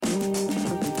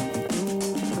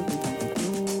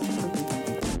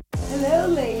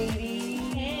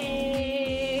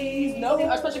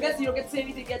our special guest. You don't get to say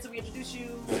anything yet, so we introduce you.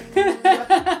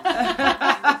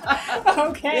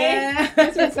 Okay. Yeah.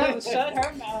 Shut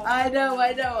her mouth. I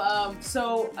know.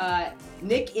 So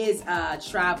Nick is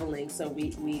traveling, so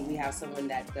we have someone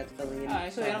that's filling in.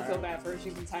 Actually, I don't feel bad for her.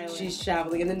 She's in Thailand. She's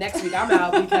traveling, and the next week I'm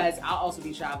out because I'll also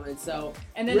be traveling. So,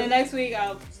 and then the next week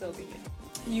I'll still be in.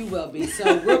 You will be.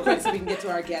 So real quick, so we can get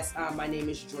to our guest. My name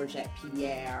is Georgette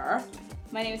Pierre.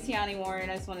 My name is Tiani Warren.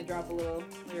 I just want to drop a little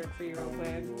lyric for you real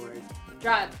quick.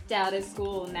 Dropped out of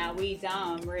school, now we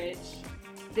dumb rich.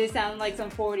 This sounds like some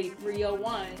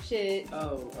 4301 shit.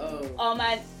 Oh. All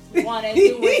my wanna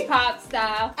do is pop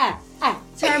style.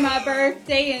 Turn my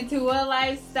birthday into a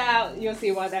lifestyle. You'll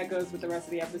see why that goes with the rest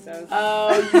of the episode.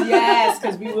 Oh, yes,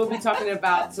 because we will be talking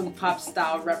about some pop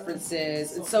style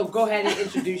references. And so go ahead and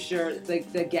introduce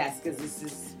the guest, because this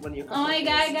is one of your Oh my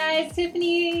god, guys.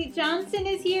 Tiffany Johnson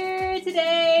is here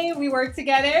today. We work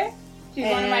together. She's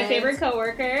one of my favorite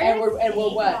coworkers. And we're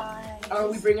what? Are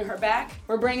we bringing her back?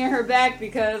 We're bringing her back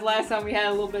because last time we had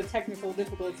a little bit of technical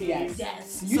difficulties.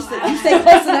 Yes. You stay close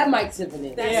to that mic,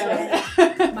 Tiffany. That's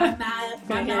right.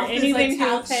 My mouth is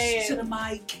attached to the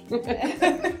mic.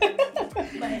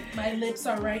 my lips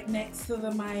are right next to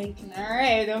the mic. All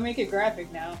right, don't make it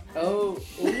graphic now. Oh,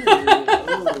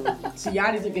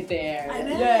 Tiani took it there. I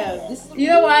know. Yeah. You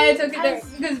know why I took it there?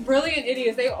 Because Brilliant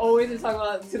Idiots, they always talk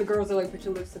about to the girls, they're like, put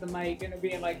your lips to the mic, and they're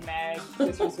being like mad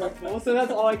disrespectful. So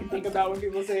that's all I can think about when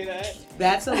people say that.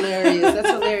 That's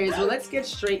hilarious. Well, let's get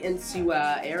straight into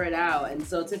Air It Out. And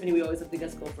so, Tiffany, we always have the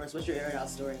guests go first. What's your Air It Out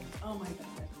story? Oh my god.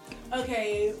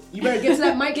 Okay. You better get to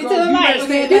that mic, Get girl. to the mic.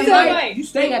 Okay, Get to the mic. You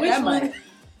stay at that one? mic.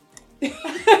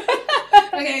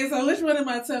 Okay, so which one am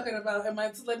I talking about?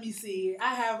 Let me see.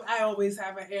 I always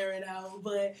have an Air It Out,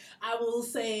 but I will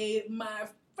say my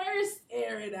first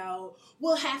Air It Out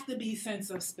will have to be Sense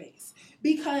of Space,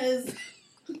 because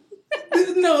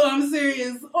no, I'm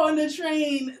serious. On the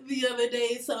train the other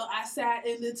day, so I sat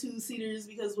in the two-seaters,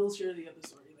 because we'll share the other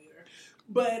story later.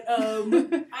 But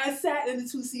I sat in the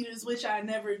two-seaters, which I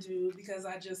never do because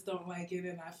I just don't like it,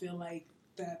 and I feel like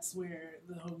that's where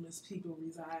the homeless people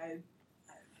reside.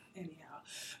 Anyhow,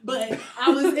 but I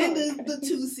was in the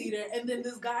two-seater, and then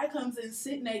this guy comes and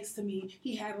sit next to me.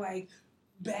 He had like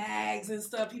bags and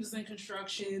stuff. He was in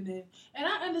construction, and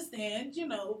I understand,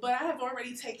 but I have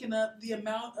already taken up the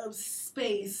amount of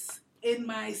space in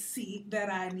my seat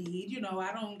that I need.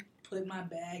 I don't put my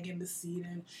bag in the seat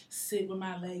and sit with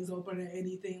my legs open or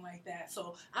anything like that.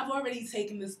 So I've already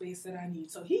taken the space that I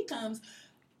need. So he comes.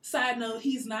 Side note,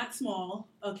 he's not small.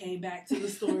 Okay, back to the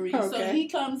story. Okay. So he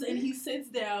comes and he sits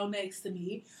down next to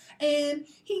me, and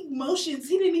he motions.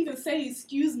 He didn't even say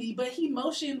excuse me, but he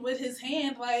motioned with his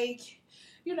hand like,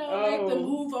 like the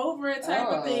move over type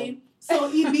of thing.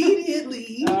 So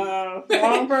immediately...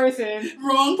 wrong person.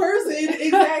 Wrong person,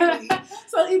 exactly.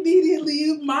 So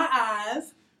immediately my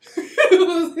eyes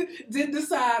did the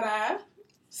side eye.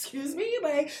 Excuse me?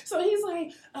 So he's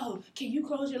like, oh, can you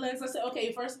close your legs? I said,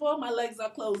 okay, first of all, my legs are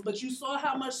closed, but you saw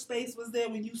how much space was there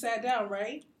when you sat down,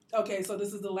 right? Okay, so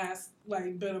this is the last,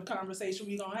 bit of conversation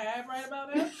we gonna have right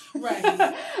about now? Right.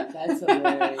 That's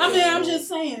hilarious. I mean, I'm just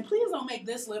saying, please don't make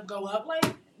this lip go up. What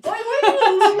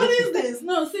is this?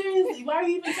 No, seriously, why are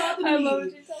you even talking to me?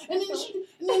 And then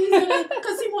he said,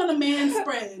 because he want a man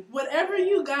spread. Whatever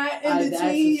you got in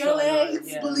between your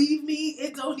legs, believe me,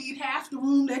 it don't need half the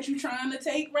room that you trying to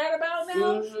take right about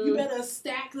now. Mm-hmm. You better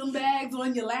stack them bags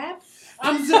on your lap.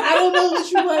 I don't know what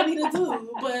you want me to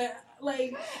do, but...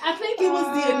 I think it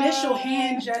was the initial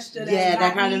hand gesture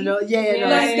that kind of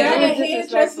that hand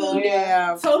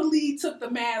gesture totally took the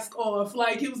mask off.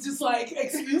 It was just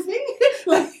excuse me?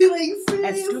 Seriously?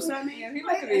 Excuse me? Yeah, he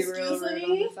might be real.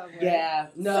 Yeah,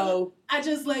 no. So, I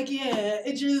just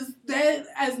it just, that,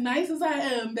 as nice as I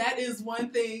am, that is one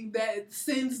thing that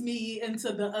sends me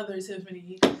into the other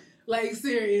Tiffany.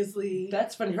 Seriously.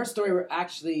 That's funny. Her story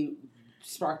actually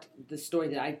sparked the story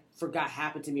that I forgot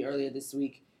happened to me earlier this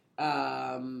week.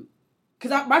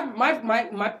 Because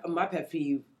my pet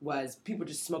peeve was people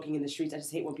just smoking in the streets. I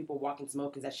just hate when people walk and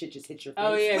smoke because that shit just hits your face.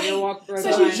 Oh yeah, they walk right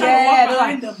behind. So you try to walk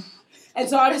behind them. And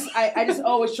so I just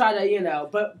always try to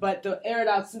but the Air It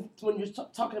Out, when you're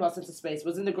talking about Sense of Space,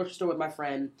 was in the grocery store with my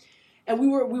friend, and we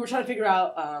were trying to figure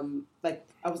out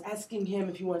I was asking him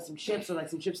if he wanted some chips or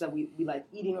some chips that we like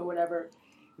eating or whatever.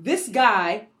 This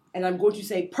guy. And I'm going to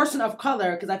say person of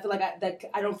color because I feel like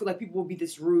I don't feel like people will be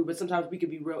this rude, but sometimes we could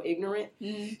be real ignorant.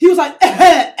 Mm-hmm. He was like,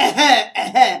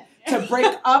 to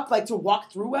break up, like to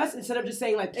walk through us instead of just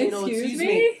saying like, excuse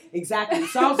me. Exactly.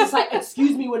 So I was just like,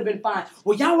 excuse me would have been fine.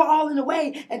 Well, y'all were all in the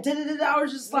way, and I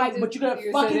was just like, but you could have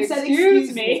fucking said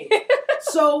excuse me.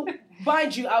 So,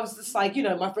 mind you, I was just like,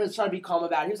 my friend's trying to be calm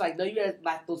about it. He was like, no, you gotta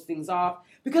laugh those things off.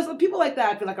 Because people like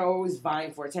that, I feel like are always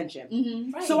vying for attention.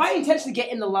 Mm-hmm. Right. So I intentionally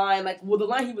get in the line, the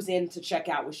line he was in to check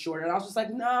out was shorter. And I was just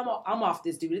like, nah, I'm off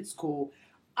this, dude. It's cool.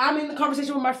 I'm in the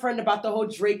conversation with my friend about the whole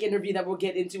Drake interview that we'll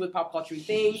get into with pop culture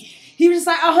things. He was just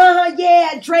like,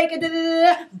 yeah, Drake,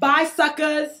 bye,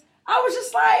 suckers. I was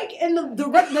just like, and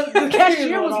the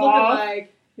cashier was looking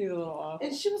like, he's a little off.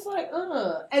 And she was like,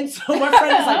 And so my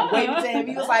friend was like waving to him.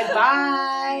 He was like,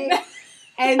 bye.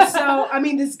 And so, I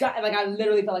mean, this guy, I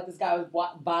literally felt like this guy was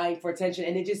vying for attention,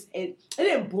 and it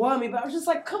didn't boil me, but I was just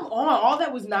like, come on, all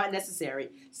that was not necessary.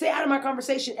 Stay out of my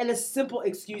conversation, and a simple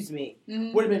excuse me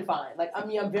would have been fine.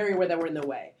 I'm very aware that we're in the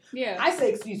way. Yeah. I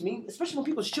say excuse me, especially when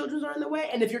people's children are in the way,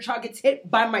 and if your child gets hit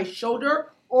by my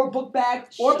shoulder or book bag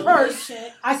or purse,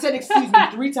 I said excuse me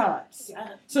 3 times.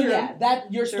 So yeah,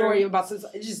 your story about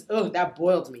it just, that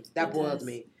boiled me. That boiled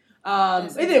me.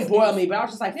 It didn't boil me, but I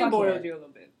was just like, fuck it boiled you a little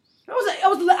bit.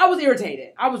 I was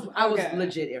irritated. I was Okay.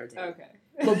 legit irritated. Okay.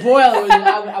 But boil,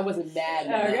 I wasn't mad.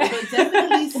 Okay. But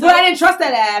definitely. But I didn't trust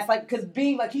that ass, because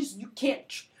being you can't.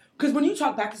 Because when you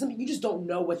talk back to something, you just don't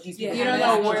know what these people. You have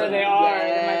don't know access where to. they are. Yeah.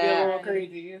 It might be a little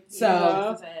crazy.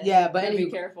 So yeah, but be anyway,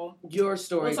 careful. your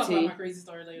story, We'll talk T. about my crazy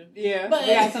story later. Yeah, But- we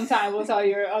got some time. We'll tell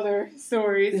your other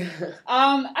stories.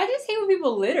 I just hate when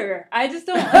people litter. I just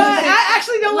don't. I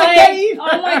actually don't like that either.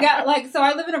 Oh my god! So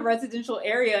I live in a residential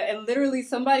area, and literally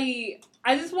somebody.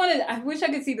 I wish I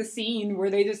could see the scene where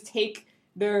they just take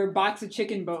their box of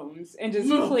chicken bones and just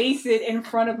place it in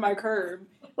front of my curb.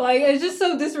 It's just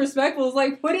so disrespectful. It's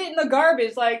like, put it in the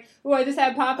garbage. I just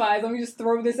had Popeyes. Let me just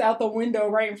throw this out the window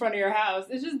right in front of your house.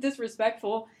 It's just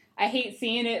disrespectful. I hate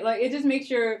seeing it. It just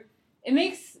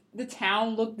makes the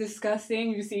town look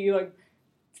disgusting. You see,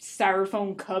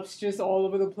 styrofoam cups just all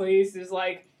over the place. There's,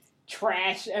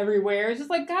 trash everywhere. It's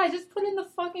just guys, just put it in the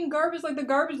fucking garbage. The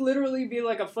garbage literally be,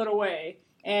 a foot away.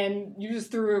 And you just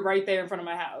threw it right there in front of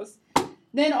my house.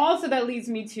 Then also that leads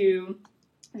me to,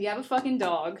 if you have a fucking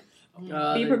dog,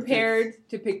 be prepared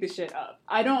to pick the shit up.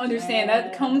 I don't understand.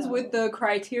 That comes with the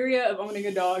criteria of owning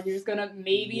a dog. You're just gonna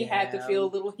maybe have to feel a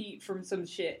little heat from some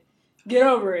shit. Get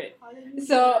over it.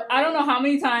 So I don't know how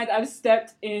many times I've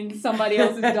stepped in somebody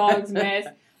else's dog's mess.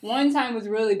 One time was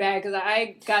really bad because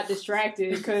I got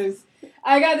distracted because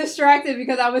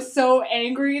I was so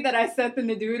angry that I stepped in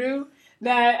the doo-doo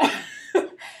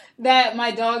that my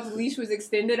dog's leash was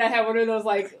extended. I had one of those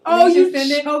leash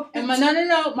extended, and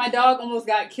my dog almost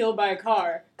got killed by a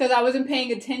car because I wasn't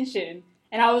paying attention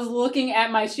and I was looking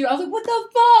at my shoe. I was like, "What the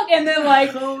fuck?" And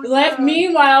then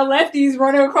meanwhile, Lefty's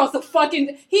running across the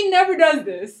fucking. He never does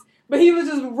this, but he was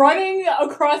just running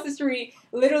across the street.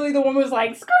 Literally, the woman was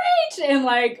like, "Screech!" And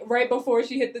right before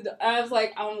she hit I was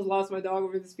like, I almost lost my dog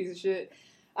over this piece of shit.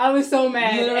 I was so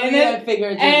mad.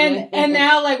 And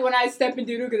now, when I step in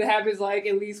doo-doo, because it happens,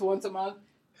 at least once a month,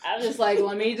 I'm just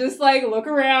let me just, look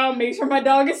around, make sure my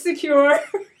dog is secure,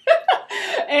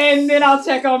 and then I'll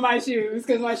check on my shoes,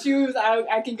 because my shoes,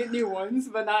 I can get new ones,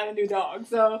 but not a new dog,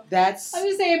 so. I'm just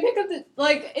saying, pick up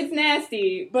it's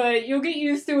nasty, but you'll get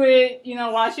used to it,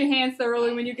 wash your hands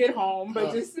thoroughly when you get home,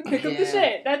 but just pick up the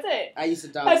shit, that's it. I used to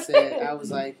dog sit, I was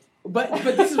like, But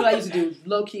this is what I used to do,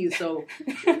 low key. So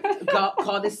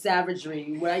call this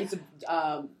savagery. When I used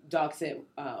to dog sit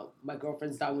my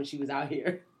girlfriend's dog when she was out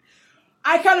here,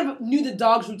 I kind of knew the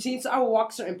dog's routine, so I would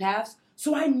walk certain paths.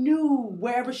 So I knew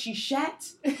wherever she shat,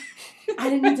 I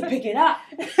didn't need to pick it up.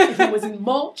 If it was in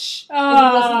mulch, if it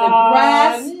was in the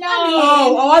grass,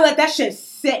 I let that shit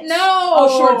sit. No.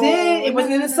 Oh, sure did. It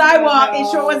wasn't in the sidewalk. It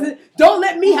sure wasn't. Don't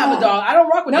let me have a dog. I don't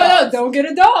rock with dogs. No, don't get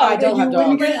a dog. I don't have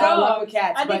dogs. Get a dog. I rock with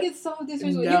cats. I think it's so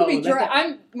disrespectful. No, You can be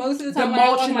dry. Most of the time the when I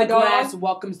mulch walk in my the dog. grass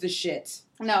welcomes the shit.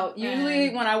 No,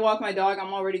 usually when I walk my dog,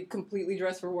 I'm already completely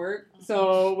dressed for work.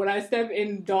 So when I step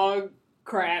in dog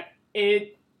crap,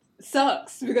 it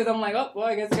sucks because I'm like, oh, well,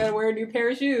 I guess I gotta wear a new pair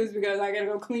of shoes because I gotta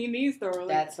go clean these thoroughly.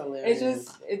 That's hilarious. It's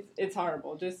just, it's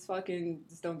horrible. Just don't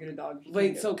get a dog.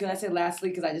 Wait, so can I say lastly,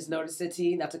 because I just noticed it,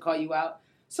 T, not to call you out,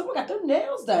 someone got their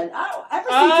nails done. I don't ever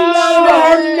see T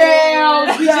her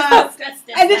nails done.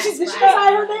 And then she does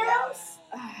her nails?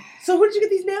 So who did you get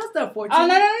these nails done for, T? Oh,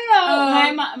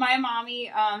 no. My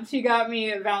mommy, she got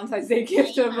me a Valentine's Day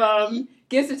gift of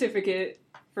gift certificate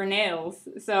for nails.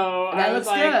 So That I was looks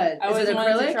like, good. I Is always it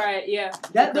wanted to acrylic? try it. Yeah.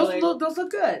 Those acrylic.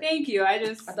 look good. Thank you. I I thought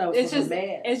it was it's for a just,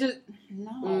 man. it's just,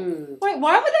 no. Mm. Wait,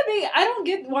 why would that be? I don't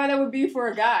get why that would be for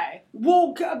a guy.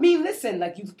 Well, I mean, listen,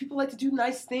 like people like to do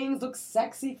nice things, look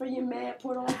sexy for your man,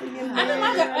 put on for your man. I know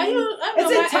my you know what I mean?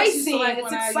 It's enticing, Like it's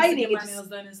when I exciting, used to get it's my nails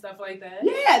done and stuff like that.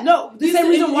 Yeah, no, the same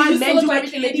reason why men do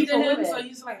everything they do for women. So you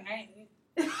used to like,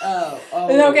 Oh,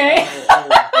 Is it okay?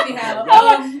 Anyhow,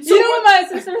 You know what my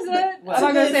sister said? What? I'm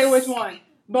not gonna say which one.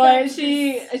 But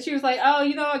she was like, oh,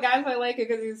 you know, guys might like it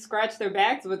because you scratch their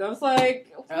backs with. I was like,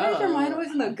 where's your mind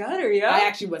always in the gutter, yo? I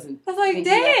actually wasn't. I was like,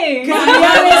 thinking that. dang. Because to be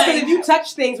honest, because if you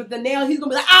touch things with the nail, he's gonna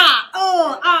be like,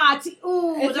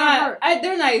 It's not.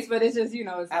 They're nice, but it's just, you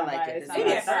know, it's I not like my, it. it's not Maybe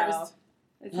my at style. first.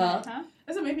 It's Huh? not, huh?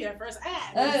 I said maybe at first.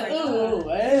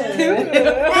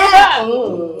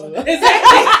 Ooh.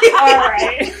 Exactly. All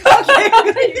right.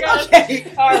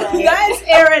 Okay. All right. Let's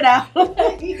air it out.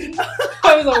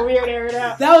 That was a weird air it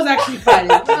out. That was actually funny.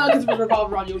 Because we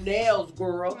revolve around your nails,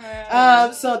 girl.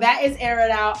 So that is air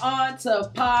it out. On to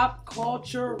pop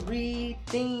culture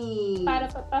reading.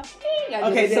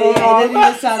 Okay, so then wrong. you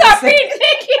just sound the Stop same. reading.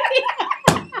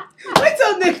 Wait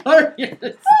till Nick learns your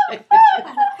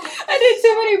I did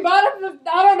too many bottom.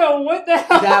 I don't know what the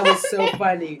hell. That was so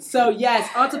funny. So yes,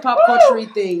 on to pop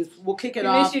culture things. We'll kick it I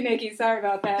off. miss you, Nikki. Sorry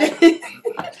about that.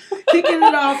 Kicking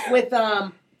it off with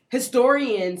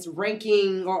historians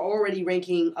ranking or already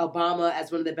ranking Obama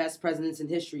as one of the best presidents in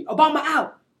history. Obama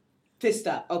out. Fist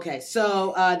up. Okay,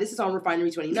 so this is on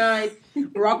Refinery 29.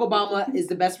 Barack Obama is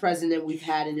the best president we've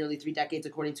had in nearly 3 decades,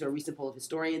 according to a recent poll of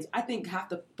historians. I think half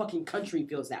the fucking country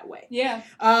feels that way. Yeah.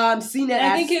 CNET I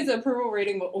asked, think his approval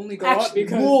rating will only go Actually, up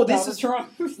because well, Donald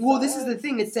Trump. well, this is the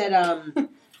thing. It said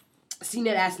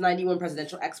CNET asked 91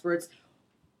 presidential experts,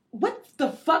 what the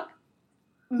fuck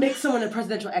makes someone a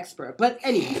presidential expert? But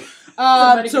anyway,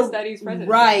 Somebody who studies presidents.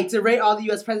 right, to rate all the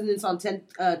U.S. presidents on 10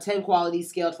 qualities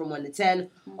scaled from 1 to 10,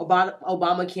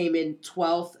 Obama came in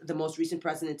 12th. The most recent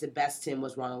president to best him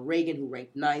was Ronald Reagan, who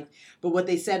ranked 9th. But what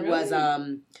they said was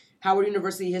Howard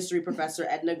University history professor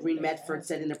Edna Green Medford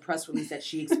said in a press release that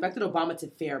she expected Obama to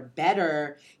fare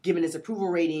better given his approval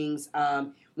ratings.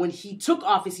 When he took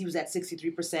office, he was at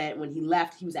 63%. When he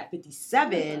left, he was at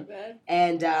 57%.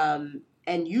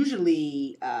 And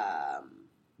usually,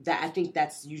 that I think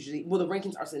that's usually the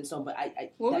rankings are set in stone. But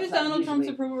What that's was not Donald Trump's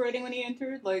usually- approval rating when he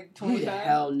entered? Like Who 25? the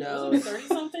hell knows? 30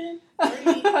 something? I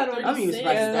don't know. I'm even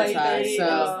surprised Yeah, that's like high. 30, So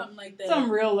something like that.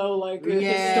 Some real low, like Yeah.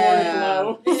 historic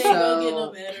low. It ain't gonna get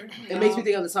no better. it makes me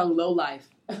think of the song "Low Life."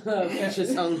 Future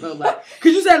song "Low Life."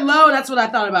 Because you said low, and that's what I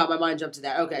thought about. My mind jumped to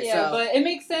that. Okay, Yeah, so but it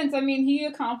makes sense. I mean, he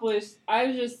accomplished. I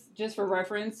was just for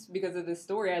reference because of this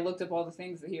story. I looked up all the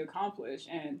things that he accomplished,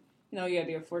 and you know, he had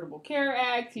the Affordable Care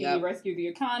Act. He rescued the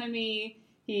economy.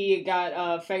 He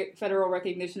got federal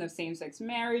recognition of same-sex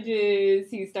marriages.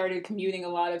 He started commuting a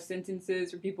lot of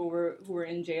sentences for people who were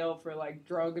in jail for like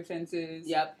drug offenses.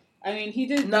 Yep. I mean, he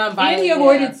did, Nonviolent, and he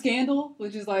avoided yeah. scandal,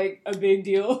 which is like a big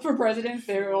deal for presidents.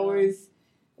 They're always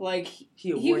like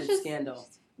he was awarded just- scandal.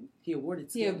 He awarded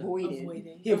he scandal.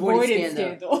 avoided. He avoided Avoided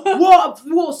scandal. scandal.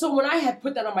 well, so when I had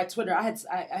put that on my Twitter, I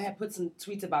had put some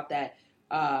tweets about that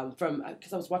from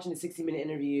because I was watching the 60-minute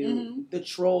interview. Mhm. The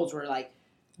trolls were like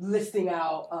listing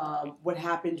out what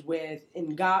happened with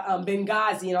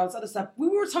Benghazi and all this other stuff. We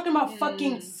were talking about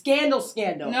fucking scandal.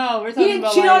 No, we're He talking didn't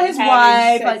about cheat like on his having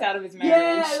wife, sex like- out of his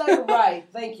marriage. Yeah, like, right.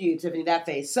 Thank you, Tiffany. That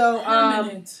face. So,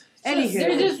 Permanent.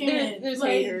 anywho. There's Like,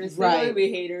 haters. right. There really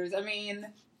be haters. I mean,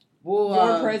 well,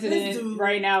 your this president dude,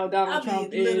 right now, Donald I Trump,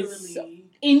 mean, is literally.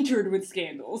 entered with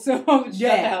scandal. So shut the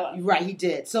hell up. right. He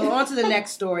did. So on to the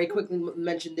next story. Quickly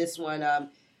mention this one.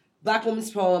 Black woman's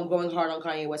poem going hard on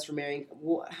Kanye West for marrying.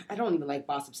 Well, I don't even like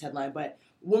Gossip's headline, but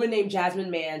woman named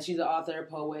Jasmine Mann. She's an author,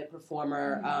 poet,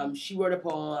 performer. She wrote a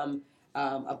poem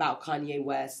about Kanye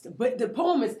West. But the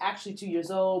poem is actually 2 years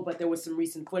old, but there was some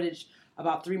recent footage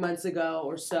about 3 months ago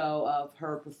or so of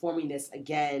her performing this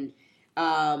again.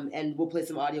 And we'll play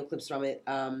some audio clips from it.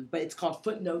 But it's called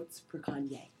Footnotes for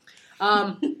Kanye.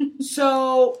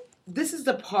 So this is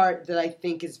the part that I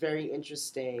think is very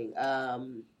interesting.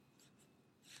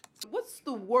 What's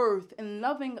the worth in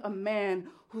loving a man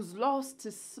who's lost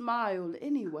his smile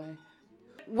anyway?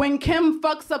 When Kim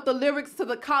fucks up the lyrics to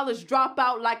the college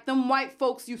dropout like them white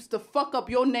folks used to fuck up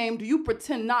your name, do you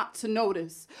pretend not to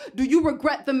notice? Do you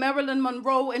regret the Marilyn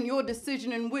Monroe and your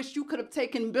decision and wish you could have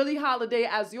taken Billie Holiday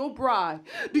as your bride?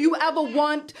 Do you ever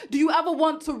want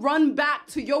to run back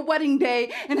to your wedding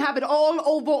day and have it all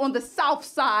over on the south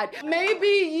side?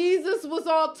 Maybe Jesus was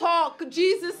all talk.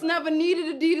 Jesus never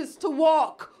needed Adidas to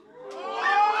walk.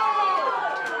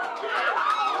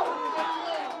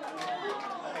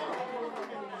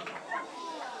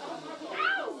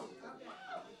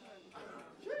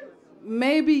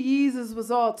 Maybe Jesus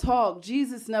was all talk.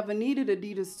 Jesus never needed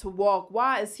Adidas to walk.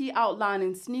 Why is he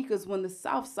outlining sneakers when the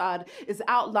South Side is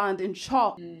outlined in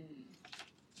chalk?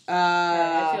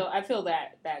 I feel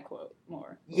that quote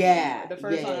more. Yeah. The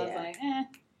first one I was yeah. like, eh.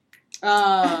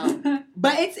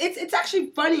 But it's actually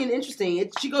funny and interesting.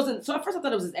 She goes in. So at first I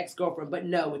thought it was his ex-girlfriend, but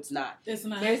no, it's not. It's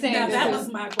not. They're saying Now, this that is-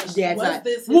 was my question. Yeah, it's was not.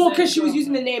 This Well, because she was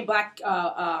using the name black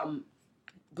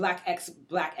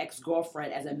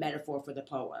ex-girlfriend as a metaphor for the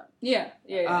poem. Yeah.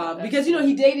 Because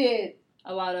he dated.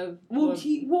 A lot of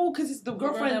because it's the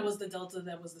girlfriend that was the Delta,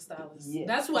 that was the stylist. Yeah.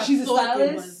 That's what She's I a thought it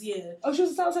stylist? was. Yeah. Oh, she was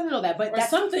a stylist. I didn't know that, but Or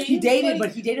that's something. he dated. Like-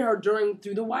 But he dated her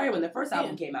through the Wire when the first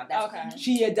album came out. That's, Okay.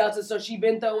 She had Delta, so she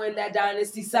been throwing that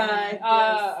Dynasty sign.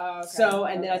 Okay. So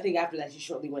and then I think after that she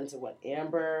shortly went into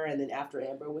Amber, and then after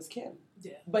Amber was Kim.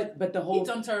 Yeah. But the He whole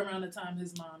dumped her around the time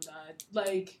his mom died.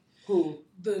 Like who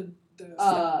the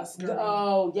stylist girl.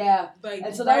 oh yeah Like,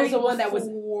 and so that was the right one that was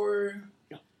before,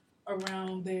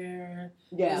 around there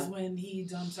yeah is when he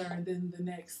dumped her, and then the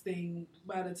next thing,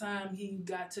 by the time he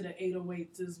got to the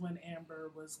 808s is when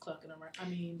Amber was clucking around. I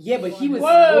mean, yeah, but he was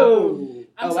Whoa.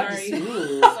 I'm I sorry. just-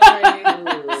 ooh.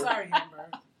 sorry, Amber.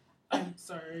 I'm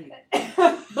sorry,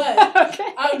 but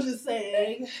Okay. I'm just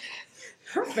saying.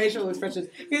 Her facial expressions.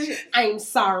 I'm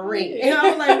sorry, and I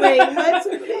was like, wait,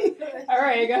 what? All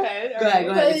right, go ahead. Go ahead,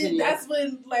 go ahead. But continue. that's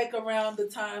when, like, around the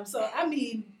time. So I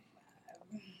mean,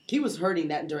 He was hurting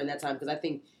that during that time because I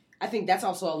think that's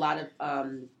also a lot of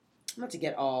not to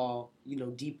get all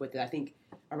deep with it. I think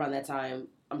around that time,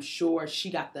 I'm sure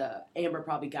Amber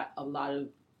probably got a lot of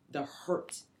the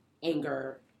hurt,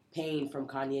 anger, pain from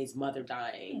Kanye's mother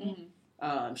dying.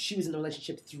 Mhm. She was in the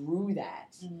relationship through that.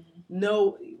 mhm.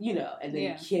 No, and then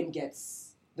Yeah. Kim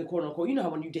gets the quote unquote. You know how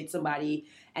when you date somebody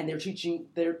and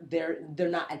they're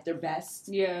not at their best.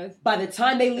 Yeah. By the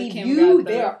time they leave Kim you, got the-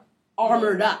 they're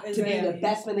armored up to be Exactly. the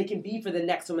best man they can be for the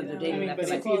next woman they're Yeah. dating. I mean, And I but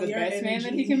feel is like- he the your best man that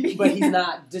energy. he can be? but he's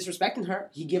not disrespecting her.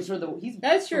 He gives her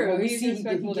That's from true. what we He's see, he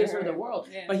respectful gives to her the world.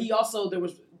 Yeah. But he also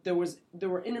there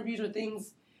were interviews or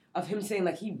things of him saying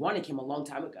like he wanted Kim a long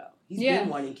time ago. He's Yeah. been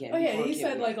wanting Kim. Oh yeah, before he Kim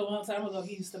said did. like a long time ago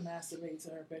he used to masturbate to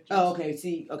her pictures. Oh, okay.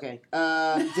 See, okay.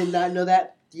 Did not know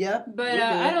that. Yeah. But we're good.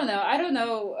 I don't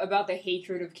know about the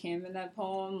hatred of Kim in that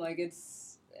poem. Like it's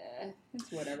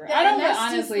whatever. Yeah, I don't and that's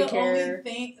honestly just the care. Only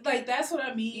thing, like that's what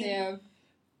I mean. Yeah.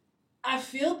 I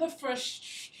feel the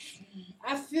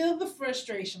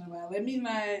frustration about it. I mean,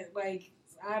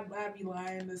 I'd be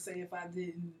lying to say if I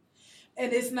didn't.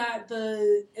 And it's not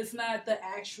the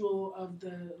actual of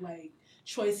the like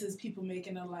choices people make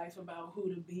in their life about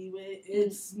who to be with.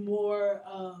 It's more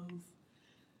of,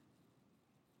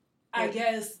 I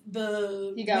guess,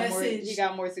 the He got message.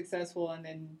 more successful and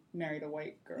then married a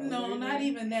white girl. No, not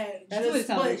even that. That's what it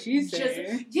sounds like she's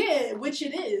saying. Yeah, which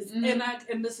it is. Mhm.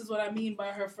 And this is what I mean by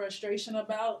her frustration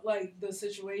about like the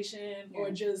situation or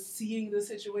Yeah. just seeing the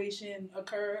situation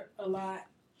occur a lot.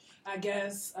 I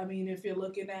guess. I mean, if you're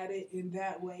looking at it in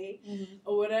that way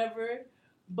or whatever.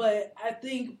 But I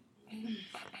think,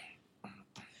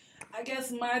 I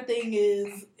guess my thing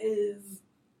is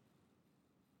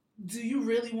do you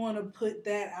really want to put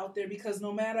that out there? Because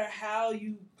no matter how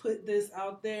you put this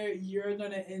out there, you're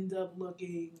going to end up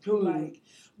looking Who? like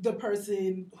the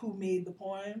person who made the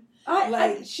poem.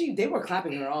 They were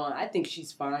clapping her on. I think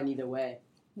she's fine either way.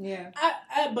 Yeah.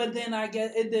 But then I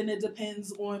guess it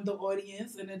depends on the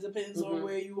audience and it depends on Mhm.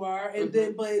 where you are. And Mhm.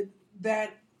 then, but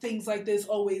that things like this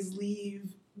always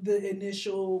leave the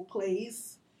initial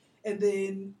place. And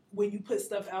then when you put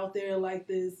stuff out there like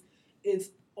this, it's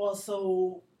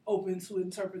also open to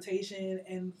interpretation,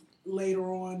 and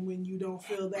later on when you don't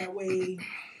feel that way,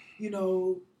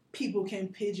 people can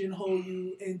pigeonhole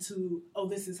you into, oh,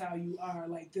 this is how you are,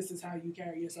 like this is how you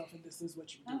carry yourself and this is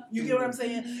what you do. You get what I'm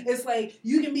saying? It's like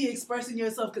you can be expressing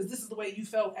yourself because this is the way you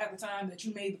felt at the time that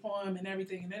you made the poem and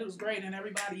everything, and it was great and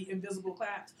everybody invisible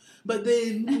clapped. But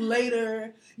then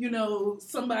later,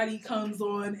 somebody comes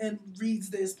on and reads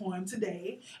this poem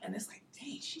today and it's like,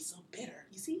 dang, she's so bitter.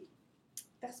 You see?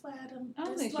 That's why I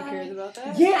don't think she cares about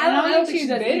that. Yeah, I don't think think she's she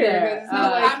does bitter. either. But it's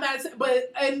not like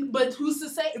I'm not, but who's to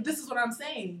say? This is what I'm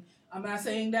saying. I'm not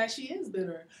saying that she is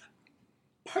bitter.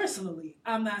 Personally,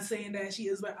 I'm not saying that she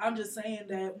is, but I'm just saying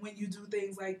that when you do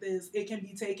things like this, it can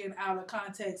be taken out of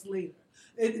context later.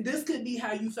 This could be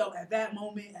how you felt at that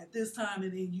moment, at this time,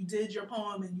 and then you did your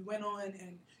poem and you went on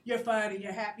and you're fine and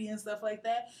you're happy and stuff like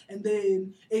that. And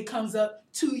then it comes up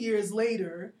 2 years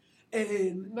later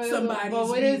and somebody's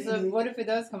reading what if it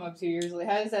does come up 2 years later?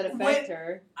 How does that affect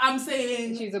her? I'm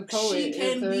saying She's a poet. she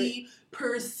can be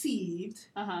perceived,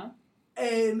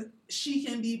 and she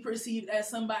can be perceived as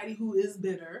somebody who is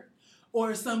bitter,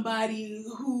 or somebody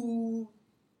who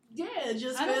Yeah, it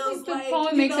just I don't feels think the like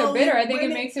poem makes her bitter. I think it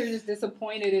women- makes her just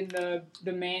disappointed in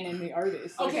the man and the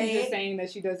artist. Like, Okay. she's just saying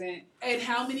that she doesn't. And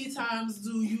how many times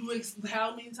do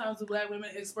Black women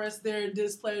express their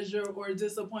displeasure or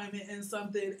disappointment in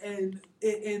something, and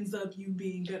it ends up you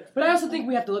being bitter? But I also think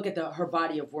we have to look at her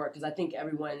body of work, because I think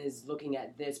everyone is looking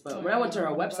at this. But when I went to her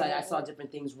website, I saw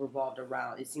different things revolved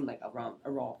around. It seemed like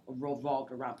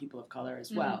revolved around people of color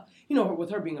as well. You know, with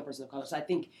her being a person of color. So I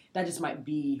think that just might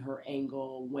be her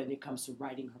angle when it comes to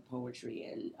writing her poetry,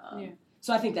 and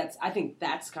so I think that's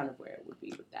kind of where it would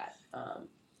be with that.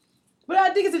 But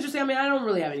I think it's interesting. I mean, I don't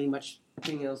really have much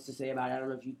else to say about it. I don't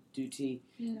know if you do, T.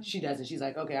 No. She doesn't. She's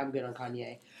like, okay, I'm good on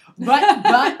Kanye.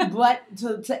 But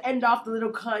to end off the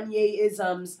little Kanye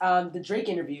isms, the Drake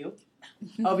interview,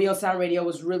 OVO Sound Radio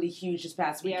was really huge this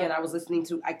past weekend. Yeah. I was listening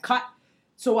to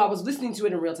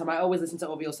it in real time. I always listen to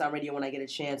OVO Sound Radio when I get a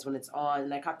chance, when it's on,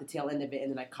 and I caught the tail end of it,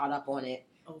 and then I caught up on it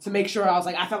to make sure. I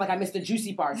felt like I missed the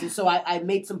juicy parts, and so I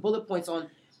made some bullet points on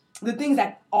the things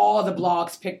that all the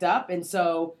blogs picked up, and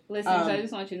so Listeners, I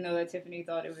just want you to know that Tiffany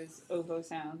thought it was OVO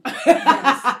Sound.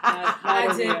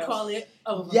 I did call it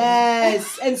OVO.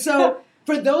 Yes, and so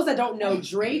for those that don't know,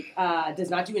 Drake does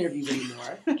not do interviews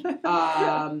anymore.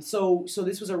 So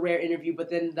this was a rare interview, but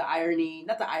then but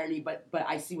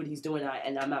I see what he's doing,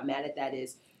 and I'm not mad at that.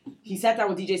 Is he sat down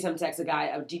with DJ Semtex, a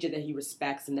DJ that he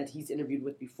respects and that he's interviewed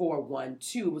with before. 1,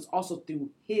 2 was also through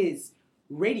his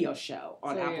radio show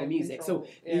on Apple Music, so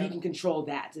he can control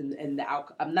that and the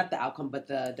outcome, not the outcome, but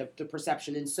the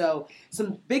perception. And so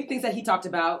some big things that he talked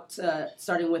about,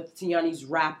 starting with Tiani's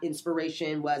rap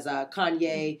inspiration, was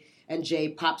Kanye and Jay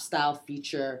pop style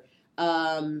feature.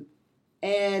 And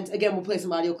again, we'll play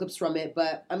some audio clips from it,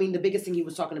 but I mean, the biggest thing he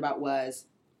was talking about was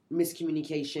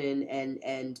miscommunication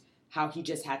and how he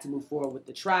just had to move forward with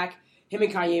the track. Him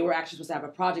and Kanye were actually supposed to have a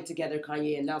project together.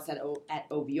 Kanye announced that at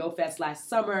OVO Fest last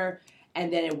summer,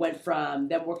 and then it went from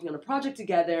them working on a project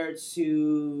together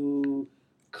to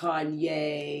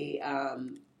Kanye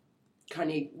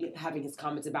having his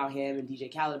comments about him and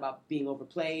DJ Khaled about being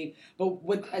overplayed. But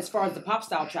as far as the pop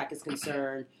style track is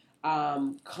concerned,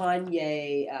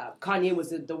 Kanye was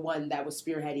the one that was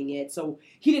spearheading it, so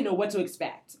he didn't know what to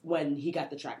expect when he got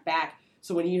the track back.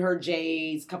 So when he heard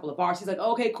Jay's couple of bars, he's like,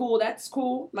 oh, okay, cool, that's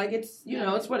cool. Like, it's,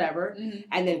 it's whatever. Mm-hmm.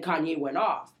 And then Kanye went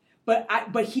off.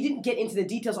 But he didn't get into the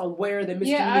details on where the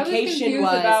miscommunication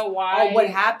was about why, or what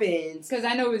happened. Because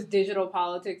I know it was digital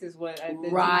politics is what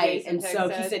right. And so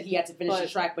he said he had to finish the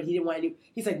track, but he didn't want any.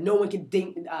 He's like, no one can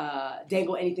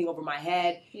dangle anything over my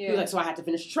head. Yeah. He was like, so I had to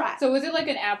finish the track. So was it like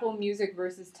an Apple Music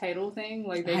versus Tidal thing?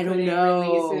 Like they I don't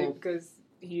know. Release it because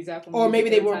he's Apple Music, or maybe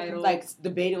they were Tidal. Like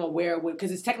debating on where it would,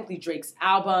 because it's technically Drake's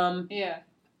album. Yeah.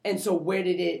 And so where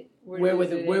would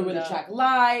the track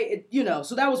lie?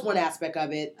 So that was one aspect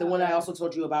of it. The one I also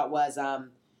told you about was,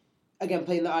 again,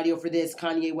 playing the audio for this,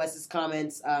 Kanye West's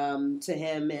comments to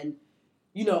him. And,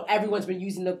 everyone's been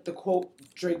using the quote,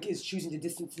 Drake is choosing to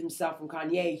distance himself from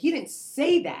Kanye. He didn't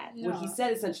say that. No. What he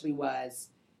said essentially was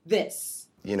this.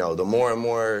 The more and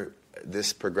more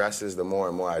this progresses, the more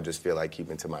and more I just feel like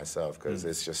keeping to myself, because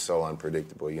it's just so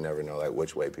unpredictable. You never know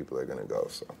which way people are gonna go.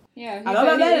 So yeah,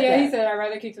 he said I'd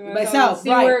rather keep to myself. See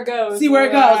right. where it goes. See where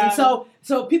it goes. And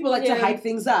so people like to hype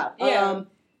things up. Yeah.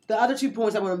 The other 2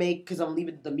 points I want to make, because I'm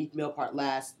leaving the Meek Mill part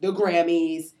last. The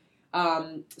Grammys.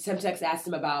 Semtex asked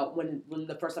him about when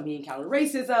the first time he encountered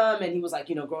racism, and he was like,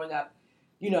 growing up.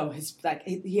 He has like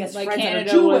friends Canada that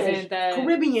are Jewish, that,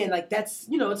 Caribbean, like that's,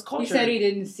 it's culture. He said he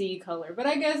didn't see color, but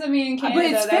I guess, in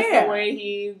Canada, that's the way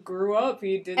he grew up.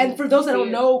 He didn't. And for those that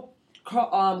don't know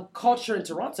culture in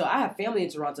Toronto, I have family in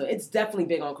Toronto. It's definitely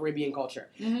big on Caribbean culture.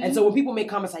 Mm-hmm. And so when people make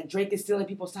comments like Drake is stealing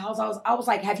people's styles, I was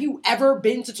like, have you ever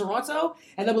been to Toronto?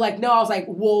 And they were like, no. I was like,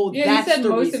 well, that's he said the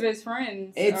most reason. of his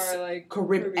friends are like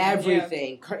Caribbean.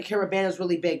 Everything. Yeah. Caribbean is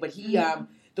really big, but he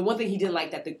the one thing he didn't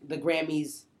like that the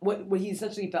Grammys, what he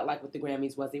essentially felt like with the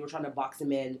Grammys was they were trying to box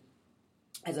him in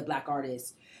as a black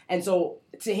artist. And so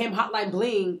to him, Hotline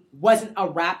Bling wasn't a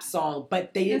rap song,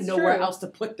 but they didn't know where else to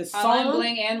put the song. Hotline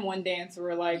Bling and One Dance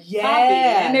were like poppy,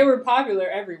 and they were popular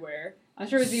everywhere. I'm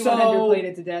sure Z100 played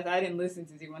it to death. I didn't listen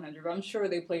to Z100, but I'm sure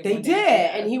they played it. They did,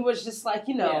 and he was just like,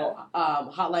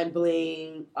 Hotline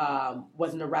Bling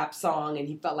wasn't a rap song, and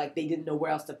he felt like they didn't know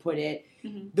where else to put it.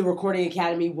 Mm-hmm. The Recording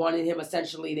Academy wanted him,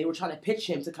 essentially, they were trying to pitch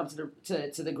him to come to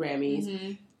the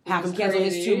Grammys, have him cancel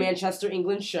his 2 Manchester,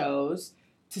 England shows,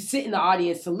 to sit in the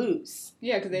audience to lose.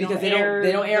 Yeah, because they don't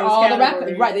air all the rap.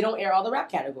 Right, they don't air all the rap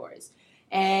categories.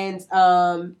 And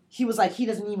he was like, he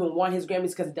doesn't even want his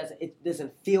Grammys because it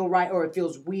doesn't feel right, or it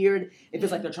feels weird. It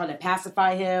feels like they're trying to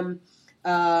pacify him.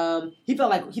 He felt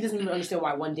like he doesn't even understand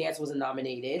why One Dance wasn't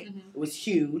nominated. Mhm. It was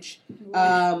huge.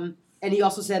 And he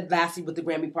also said lastly with the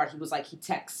Grammy part, he was like, he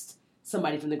texted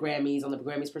somebody from the Grammys on the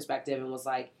Grammys perspective and was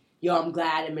like, yo, I'm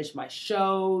glad I missed my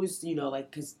shows, you know, like,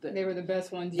 because they were the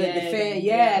best ones the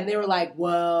yet. and they were like,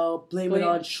 well, blame it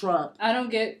on Trump. I don't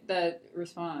get that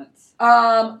response.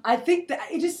 I think that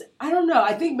it just, I don't know.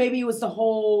 I think maybe it was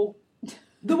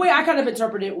the way I kind of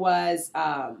interpreted it was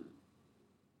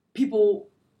people,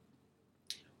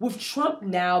 with Trump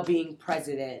now being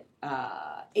president,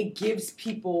 it gives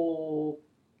people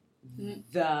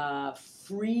the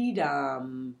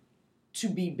freedom to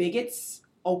be bigots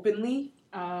openly,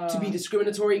 to be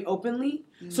discriminatory openly.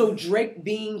 So Drake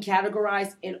being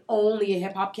categorized in only a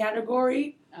hip hop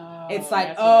category, it's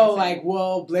like,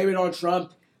 well, blame it on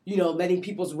Trump. You know, letting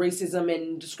people's racism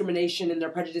and discrimination and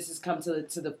their prejudices come to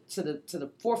the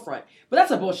forefront. But that's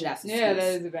a bullshit ass excuse. Yeah, that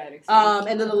is a bad excuse.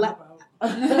 And then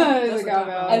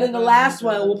the last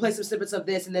one, we'll play some snippets of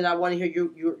this, and then I want to hear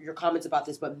your comments about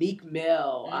this. But Meek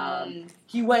Mill,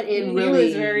 he went in really. He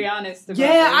was very honest about this.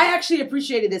 I actually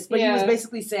appreciated this, but he was Yeah.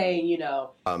 basically saying, you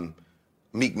know,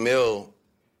 Meek Mill,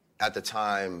 at the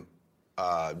time,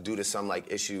 due to some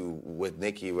like issue with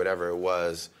Nicki, whatever it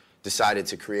was, decided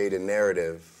to create a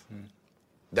narrative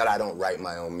that I don't write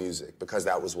my own music, because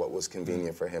that was what was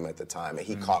convenient for him at the time, and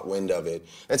he caught wind of it.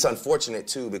 It's unfortunate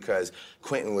too, because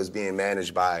Quentin was being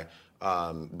managed by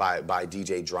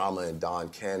DJ Drama and Don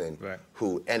Cannon,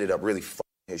 who ended up really fucking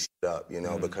his shit up, you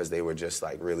know, because they were just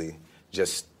like really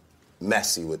just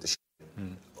messy with the shit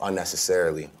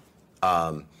unnecessarily.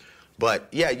 But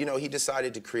yeah, you know, he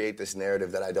decided to create this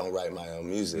narrative that I don't write my own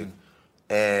music.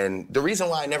 And the reason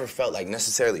why I never felt like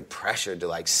necessarily pressured to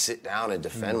like sit down and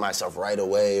defend myself right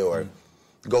away or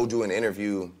go do an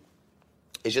interview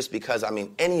is just because, I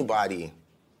mean, anybody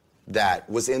that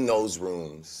was in those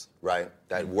rooms, right,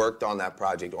 that worked on that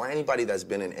project, or anybody that's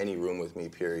been in any room with me,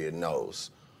 period,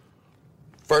 knows.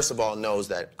 First of all, knows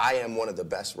that I am one of the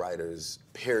best writers,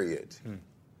 period.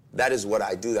 That is what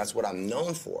I do. That's what I'm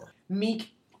known for.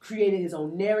 Meek created his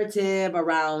own narrative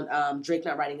around Drake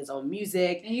not writing his own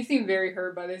music. And he seemed very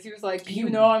hurt by this. He was like, you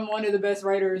know I'm one of the best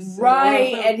writers.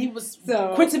 Right, and he was,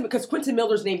 because Quentin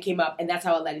Miller's name came up, and that's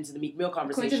how it led into the Meek Mill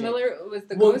conversation. Quentin Miller was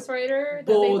the ghostwriter?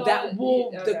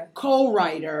 The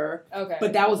co-writer,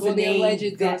 but that was the name. The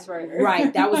alleged ghostwriter.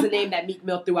 Right, that was the name that Meek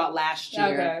Mill threw out last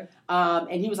year. Okay.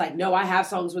 And he was like, no, I have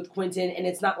songs with Quentin, and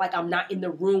it's not like I'm not in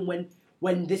the room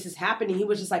when this is happening. He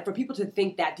was just like, for people to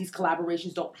think that these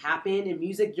collaborations don't happen in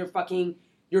music, you're dumb,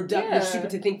 you're stupid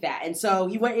to think that. And so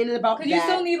he went in about that. Because you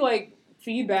still need, like,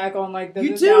 feedback on, like, does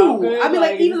you it do. sound good? I mean,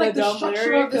 like, even, like, the dumb structure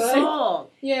lyric? of the song.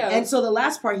 Yeah. And so the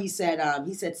last part he said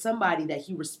somebody that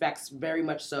he respects very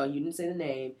much so, you didn't say the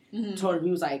name, told him,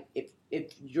 he was like,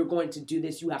 if you're going to do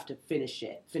this, you have to finish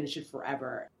it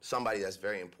forever. Somebody that's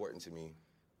very important to me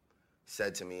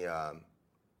said to me,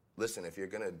 listen, if you're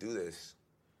going to do this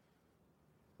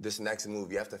next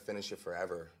move, you have to finish it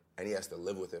forever, and he has to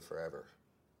live with it forever.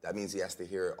 That means he has to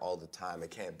hear it all the time. It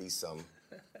can't be some.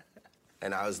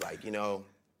 And I was like, you know.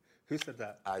 Who said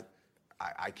that? I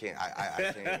can't.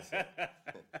 I can't.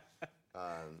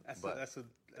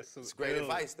 It's great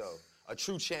advice, though. A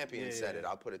true champion said it.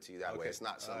 I'll put it to you that way. It's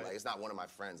not some like, it's not one of my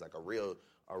friends. Like a real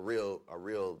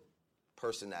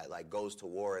person that like goes to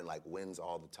war and like wins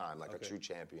all the time, like a true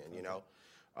champion, you know.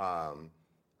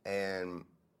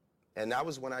 And that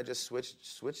was when I just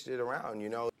switched it around, you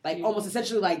know. Like almost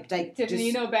essentially like Tiffany, just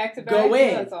you know, back to back. go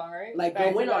in. That song, right? Like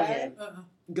back go in on back. him.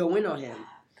 Go in on him.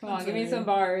 Come on, give me some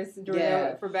bars,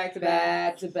 Jordan, for back to back.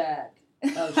 Back to back.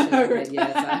 Oh shit! Okay,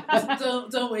 yeah.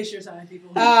 Don't waste your time,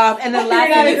 people. And then last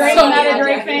not a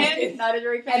Drake fan. Not a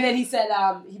Drake fan. And then he said,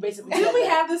 he basically. Did we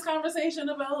have this conversation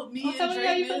about me and tell me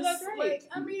how you Drake? feel about Drake. Like,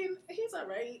 I mean, he's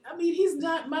alright. I mean, he's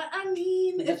not my. I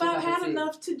mean, if I've had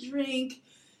enough to drink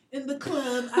in the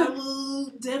club, I will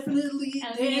definitely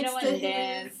dance to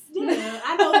his. Yeah,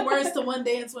 I know the words to One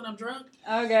Dance when I'm drunk.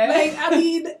 Okay. Like, I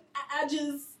mean, I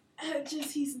just,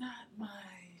 he's not my.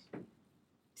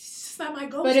 It's not my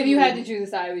go-to. But if you had to choose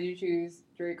a side, would you choose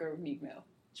Drake or Meek Mill?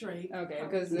 Drake. Okay,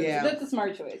 because that's a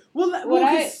smart choice. What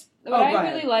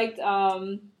I really liked,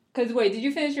 because wait, did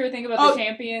you finish your thing about the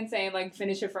champion saying like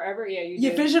finish it forever? Yeah, you did.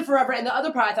 Yeah, finish it forever. And the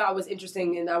other part I thought was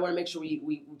interesting, and I want to make sure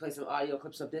we play some audio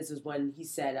clips of this, is when he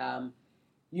said,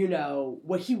 you know,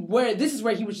 this is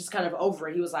where he was just kind of over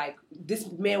it. He was like, this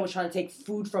man was trying to take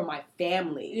food from my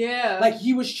family. Yeah. Like,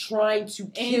 he was trying to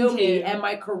kill me and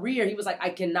my career. He was like, I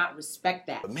cannot respect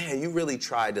that. But man, you really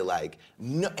tried to like,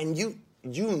 and you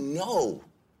know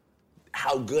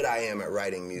how good I am at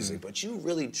writing music, but you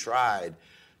really tried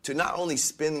to not only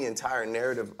spin the entire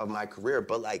narrative of my career,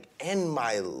 but like end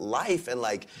my life and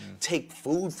like take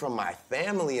food from my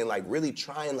family and like really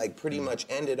try and like pretty much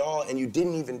end it all. And you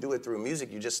didn't even do it through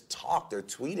music. You just talked or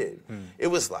tweeted. It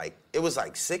was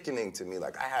like sickening to me.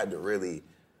 Like I had to really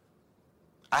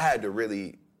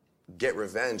get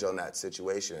revenge on that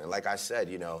situation. And like I said,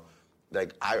 you know,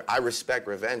 like I respect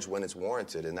revenge when it's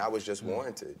warranted, and that was just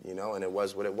warranted, you know, and it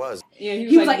was what it was. Yeah,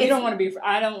 he was like, you don't want to be.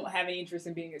 I don't have any interest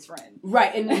in being his friend.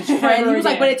 Right, and his friend. He was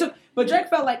like, but Drake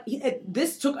felt like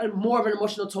this took more of an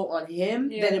emotional toll on him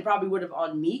than it probably would have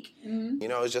on Meek. You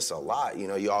know, it's just a lot. You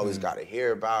know, you always got to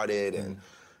hear about it, and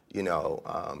you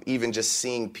know, even just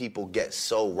seeing people get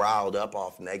so riled up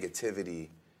off negativity,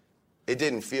 it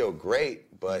didn't feel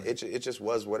great, but it just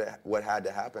was what had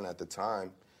to happen at the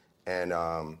time,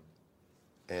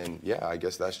 and yeah, I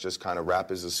guess that's just kind of rap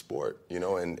is a sport, you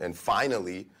know, and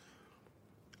finally,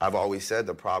 I've always said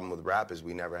the problem with rap is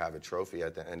we never have a trophy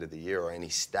at the end of the year or any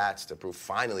stats to prove.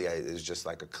 Finally, it's just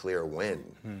like a clear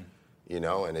win, you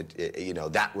know, and it you know,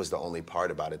 that was the only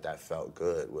part about it that felt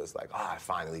good, was like, I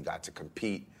finally got to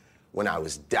compete when I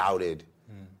was doubted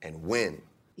and win.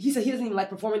 He said he doesn't even like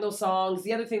performing those songs.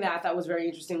 The other thing that I thought was very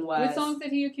interesting was... What songs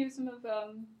did he accuse him of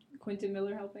Quentin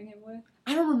Miller helping him with?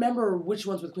 I don't remember which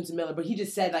ones with Quentin Miller, but he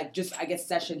just said like just I guess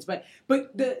sessions. But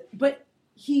the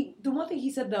one thing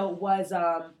he said though was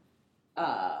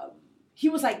he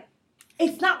was like,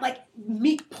 it's not like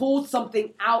Meek pulled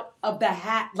something out of the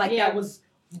hat like that was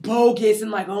bogus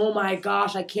and like, oh my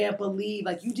gosh, I can't believe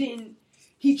like you didn't.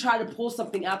 He tried to pull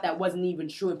something out that wasn't even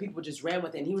true, and people just ran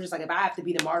with it. And he was just like, if I have to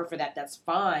be the martyr for that, that's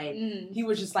fine. He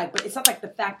was just like, but it's not like the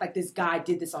fact like this guy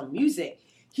did this on music.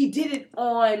 He did it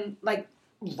on like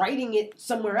writing it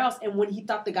somewhere else, and when he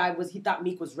thought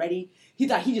Meek was ready, he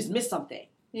thought he just missed something.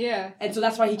 Yeah. And so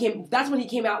that's when he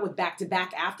came out with Back to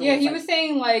Back afterwards. Yeah, he was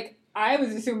saying like, I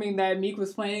was assuming that Meek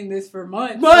was planning this for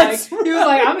months. Like, he was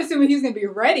like, I'm assuming he's going to be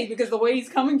ready because the way he's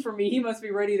coming for me, he must be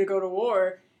ready to go to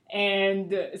war.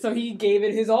 And so he gave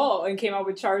it his all and came out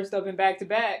with Charged Up and Back to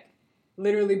Back.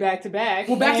 Literally back to back.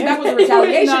 Well, Back to Back was a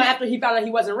retaliation after he found out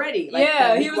he wasn't ready. Like,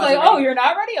 yeah, he was like, "Oh, you're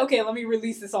not ready? Okay, let me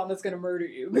release this song that's gonna murder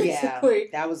you." Basically. Yeah,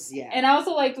 that was And I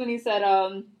also liked when he said,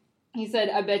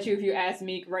 "I bet you if you asked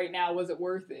Meek right now, was it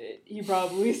worth it? He'd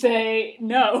probably say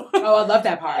no." Oh, I love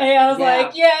that part. And I was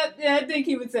like, yeah, I think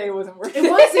he would say it wasn't worth it.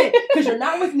 It wasn't because you're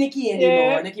not with Nicki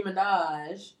anymore, Nicki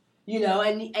Minaj. You know,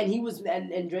 and he was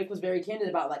and Drake was very candid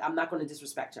about like, I'm not going to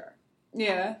disrespect her.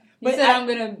 Yeah. He said I'm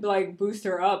gonna like boost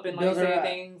her up and like say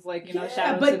things like, you know,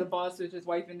 shout out to the boss, which is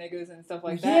wife and niggas and stuff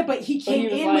like that. Yeah, but he came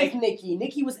in with Nicki.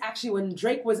 Nicki was actually when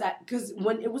Drake was because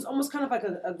when it was almost kind of like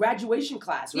a graduation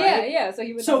class, right? Yeah. So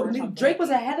he was. So Drake was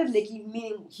ahead of Nicki,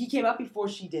 meaning he came out before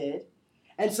she did,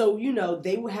 and so you know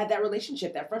they had that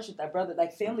relationship, that friendship, that brother,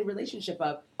 like family relationship.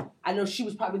 Of I know she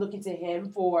was probably looking to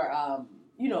him for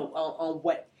you know on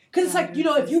what. Because it's like, you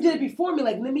know, if you did it before me,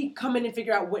 like, let me come in and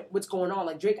figure out what's going on.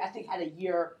 Like, Drake, I think, had a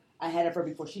year ahead of her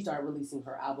before she started releasing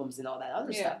her albums and all that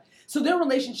other stuff. So their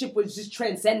relationship was just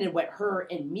transcended what her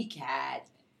and Meek had.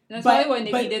 And that's probably why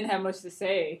Nicki didn't have much to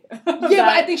say. But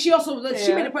I think she also,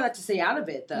 she made a point to stay out of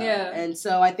it, though. Yeah. And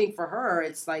so I think for her,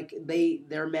 it's like,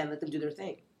 they're a man, let them do their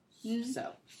thing. Mm-hmm.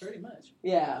 So. Pretty much.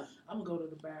 Yeah. I'm going to go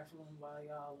to the bathroom while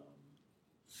y'all...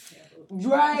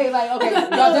 Right, like, okay, y'all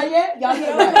done yet? Y'all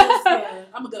get right. Yeah,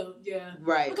 I'm gonna go,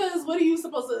 Right. Because what are you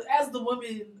supposed to, as the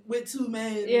woman with two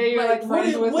men, you're like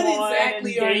friends with one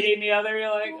exactly and dating the other,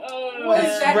 you're like, oh. What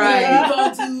exactly are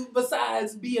you going to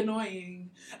besides be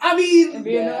annoying? I mean,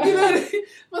 you know,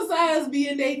 besides be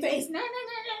in their face,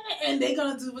 and they're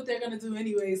gonna do what they're gonna do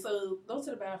anyway, so go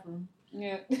to the bathroom.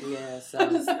 Yeah. Yeah,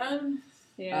 so.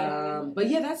 But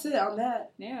yeah, that's it on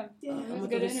that. Yeah, it was a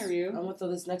good interview. I'm gonna throw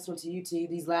this next one to you, T.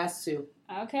 These last two.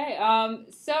 Okay.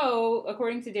 So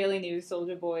according to Daily News,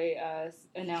 Soulja Boy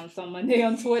announced on Monday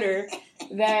on Twitter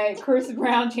that Chris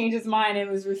Brown changed his mind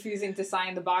and was refusing to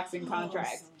sign the boxing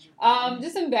contract.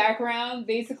 Just some background.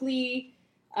 Basically,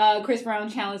 Chris Brown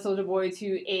challenged Soulja Boy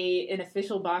to an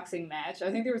official boxing match.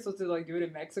 I think they were supposed to like do it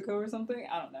in Mexico or something.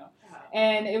 I don't know.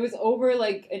 And it was over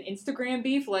like an Instagram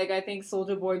beef. Like I think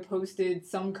Soulja Boy posted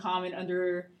some comment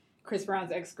under Chris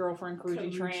Brown's ex-girlfriend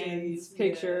Karrueche Tran's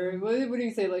picture. What did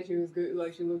he say? Like she was good,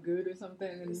 like she looked good or something.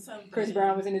 And Chris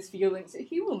Brown was in his feelings.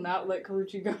 He will not let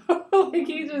Karrueche go. Like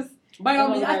he just. By all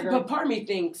means, but part of me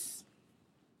thinks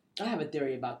I have a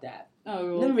theory about that.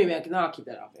 Oh, well, maybe I'll keep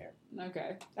that off air.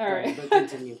 Okay. All right. But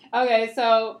continue. Okay,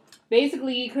 so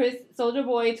basically, Soulja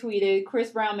Boy tweeted,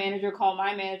 Chris Brown manager called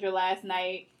my manager last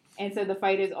night and said the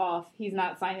fight is off. He's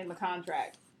not signing the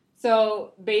contract.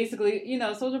 So basically, you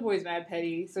know, Soulja Boy's mad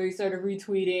petty, so he started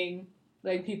retweeting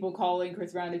like people calling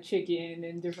Chris Brown a chicken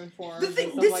in different forms The and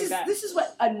thing, stuff like that. this is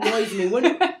what annoys me.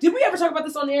 Did we ever talk about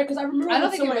this on the air? Because I remember I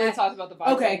don't think we someone really asked, talked about the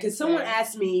podcast. okay, because someone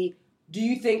asked me, do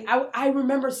you think, I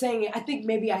remember saying it, I think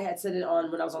maybe I had said it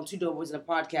on when I was on Two Doughboys in a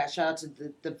podcast, shout out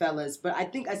to the fellas, but I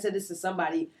think I said this to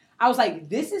somebody, I was like,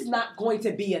 this is not going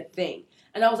to be a thing.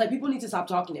 And I was like, people need to stop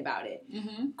talking about it.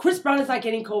 Mm-hmm. Chris Brown is not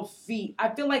getting cold feet. I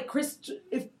feel like Chris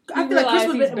would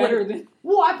have better than.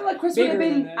 Well, I feel like Chris would have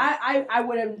Bigger been. than that. I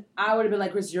would have been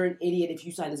like, Chris, you're an idiot if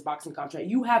you sign this boxing contract.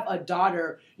 You have a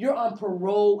daughter. You're on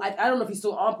parole. I don't know if he's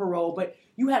still on parole, but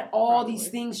you had all these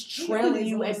things trailing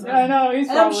you. And I know he's.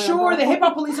 and I'm probably sure on the parole. hip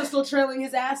hop police are still trailing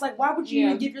his ass. Like, why would you Yeah.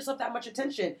 even give yourself that much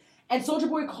attention? And Soulja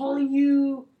Boy calling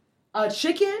you a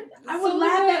chicken? I would Soulja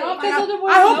laugh Boy- that off. okay, Soulja Boy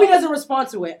I hope he knows. doesn't respond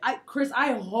to it. Chris,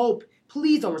 I hope.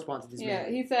 Please don't respond to this Yeah,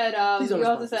 man. he said. Please don't He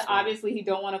also respond to said, this man. obviously he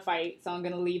don't want to fight, so I'm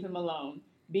gonna leave him alone.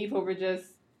 Beef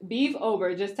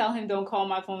over. Just tell him don't call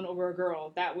my phone over a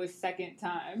girl. That was second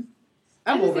time.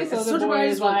 I'm I just over it. think Soulja Soulja Boy Boy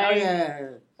is is like, like- oh, yeah.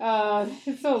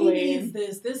 It's so He lame. needs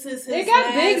this. This is his It got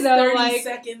last big, though, 30 like-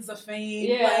 seconds of fame.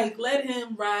 Yeah. Like, let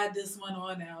him ride this one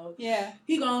on out. Yeah.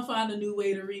 He gonna find a new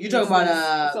way to remix You talking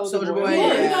about this. Soulja Soulja Boy? Boy?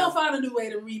 Yeah, he Yeah. gonna find a new way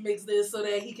to remix this so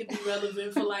that he can be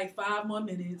relevant for like 5 more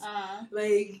minutes.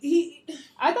 Like,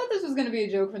 I thought this was gonna be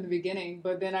a joke from the beginning,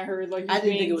 but then I heard like I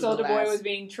didn't think it was Soulja gonna Boy last. was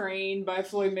being trained by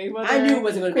Floyd Mayweather. I knew it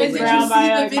wasn't going to be Chris Did great. Brown you by see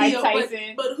the Mike video?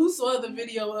 Tyson. But who saw the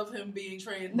video of him being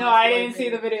trained? No, by I Floyd didn't see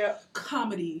the Mayweather? video.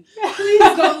 Comedy. Please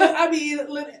go.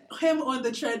 Let him on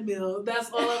the treadmill.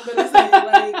 That's all I'm gonna say.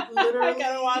 Like, literally. I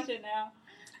gotta watch it now.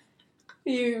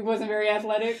 He wasn't very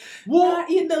athletic. Well, Not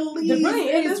in the least. the Brilliant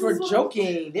And Idiots this were is what-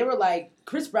 joking. They were like,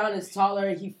 Chris Brown is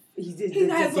taller. He did He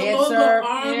the has a dancer. longer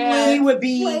arm Yeah. length. He would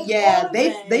be, Like, yeah. all They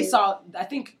that. saw. I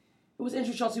think it was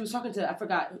Andrew Schultz. He was talking to. I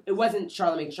forgot. It wasn't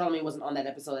Charlamagne. Because Charlamagne wasn't on that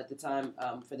episode at the time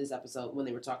for this episode when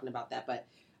they were talking about that. But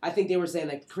I think they were saying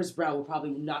like Chris Brown would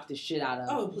probably knock the shit out of.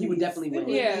 Oh, He would please. definitely It win.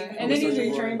 would. Yeah, and then he's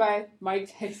being trained by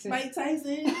Mike Tyson. Mike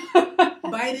Tyson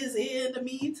bite his ear in the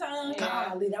meantime. Yeah.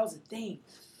 Golly, that was a thing.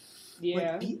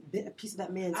 Yeah. Like, a piece of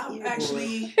that man's I ear. boy.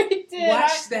 actually He did.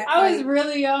 watched that I was fight.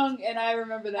 really young, and I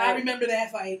remember that. I remember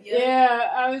that fight. Yeah. Yeah,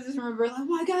 I was just remember like, oh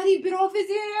my god, he bit off his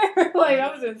ear. Like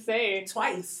that was insane.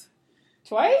 Twice.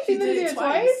 Twice? He He did did it it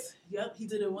twice. Yep, he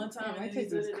did it one time. Yeah, and Mike then he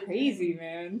Tyson's did it crazy, again.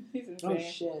 man. He's insane. Oh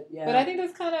shit! Yeah. But I think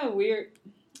that's kind of weird.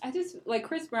 I just like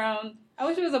Chris Brown. I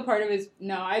wish it was a part of his.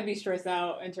 No, I'd be stressed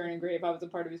out and turning gray if I was a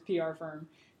part of his PR firm.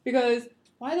 Because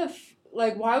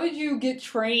why would you get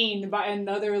trained by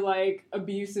another like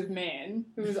abusive man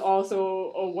who's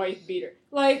also a wife beater?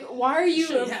 Like, why are you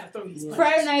Sure, had to throw these punches.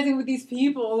 fraternizing with these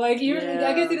people? Like, I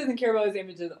Yeah. guess he doesn't care about his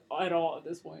image at all at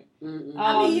this point. Mm-mm.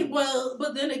 I mean, well,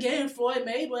 but then again, Floyd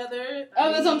Mayweather.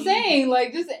 Oh, that's what I'm saying.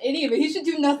 Like, just any of it. He should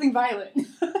do nothing violent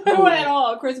at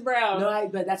all. Chris Brown. No,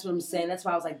 but that's what I'm saying. That's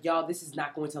why I was like, y'all, this is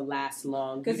not going to last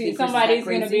long. Because You think Chris is that somebody's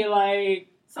going to crazy? be like,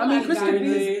 Somebody Chris got could in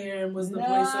his be- ear and was the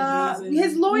Nah, voice of reason.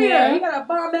 his lawyer. Yeah. He got a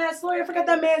bomb ass lawyer. I forgot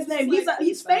that man's name.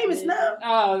 He's famous now.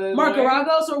 oh, the Mark lawyer.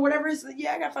 Aragos or whatever.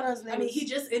 Yeah, I gotta find out his name. I mean, he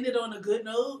just ended on a good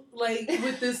note, like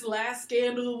with this last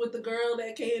scandal with the girl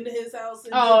that came to his house.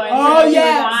 And Oh, did and all Oh he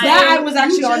yeah, was that lying. I was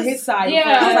actually You on just- his side. Yeah,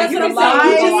 I was like, That's you what I'm lied.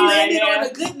 saying. You just Lying, landed yeah. on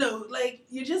a good note. Like,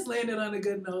 you just landed on a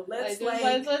good note. Let's see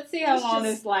how let's long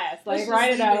just- this lasts. let's Like, just write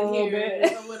it leave out a little here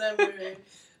bit. Or whatever.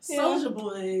 Yeah. Soulja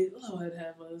Boy, Lord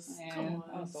have us. Man, Come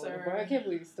on, Soulja sir. Boy. I can't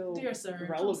believe he's still Dear sir, come sit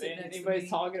relevant. next to Anybody's me.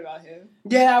 talking about him.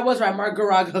 Yeah, I was right. Mark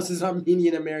Garagos is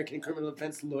Armenian American criminal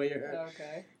defense lawyer.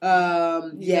 Okay.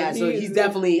 Yeah, so he's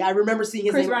definitely. I remember seeing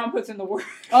his Chris name. Brown puts in the work.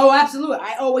 Oh, absolutely.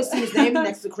 I always see his name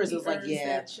next to Chris. He It was like, earns yeah,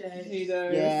 that check. He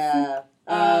does. yeah.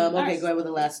 Um, Okay, go ahead with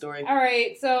the last story. All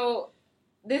right, so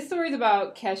this story is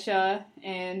about Kesha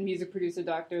and music producer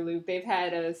Dr. Luke. They've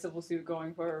had a civil suit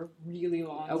going for a really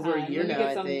long time. Over a year Let me now, get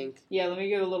I some- think. Yeah, let me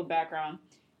give a little background.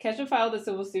 Kesha filed a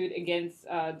civil suit against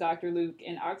Dr. Luke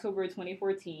in October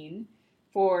 2014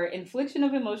 for infliction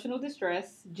of emotional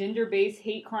distress, gender-based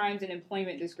hate crimes, and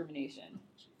employment discrimination.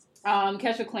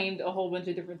 Kesha claimed a whole bunch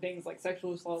of different things like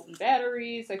sexual assault and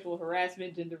battery, sexual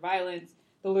harassment, gender violence.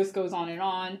 The list goes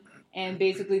on. And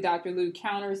basically, Dr. Luke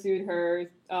countersued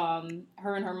her and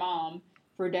her mom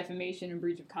for defamation and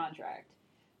breach of contract.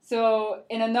 So,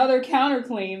 in another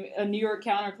counterclaim, a New York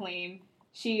counterclaim,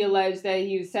 she alleged that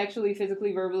he was sexually,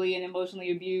 physically, verbally, and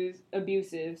emotionally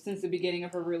abusive since the beginning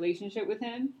of her relationship with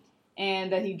him,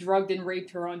 and that he drugged and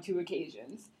raped her on 2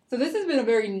 occasions. So this has been a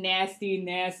very nasty.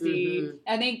 Mhm.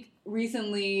 I think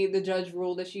recently the judge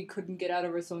ruled that she couldn't get out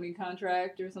of her Sony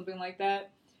contract or something like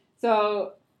that.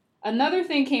 So another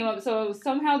thing came up. So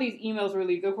somehow these emails were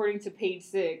leaked, according to Page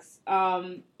 6.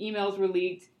 Emails were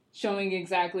leaked showing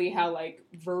exactly how like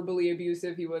verbally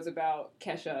abusive he was about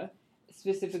Kesha.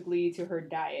 specifically to her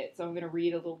diet. So I'm going to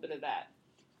read a little bit of that.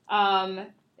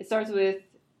 It starts with,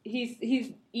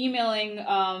 he's emailing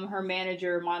her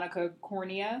manager, Monica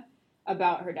Cornea,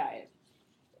 about her diet.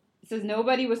 It says,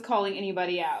 nobody was calling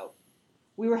anybody out.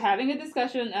 We were having a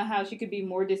discussion on how she could be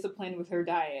more disciplined with her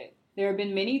diet. There have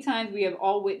been many times we have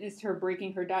all witnessed her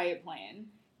breaking her diet plan.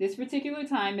 This particular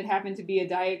time, it happened to be a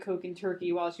Diet Coke and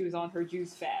turkey while she was on her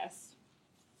juice fast.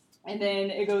 And then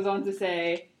it goes on to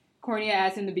say, Cornea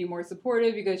asked him to be more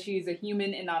supportive because she's a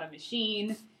human and not a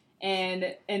machine.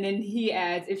 And then he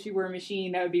adds, if she were a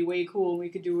machine, that would be way cool and we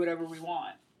could do whatever we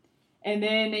want. And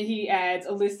then he adds,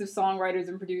 a list of songwriters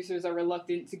and producers are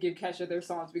reluctant to give Kesha their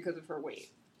songs because of her weight.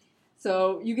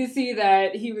 So you can see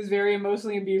that he was very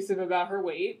emotionally abusive about her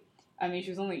weight. I mean,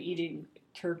 she was only eating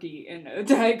turkey and a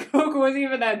Diet Coke wasn't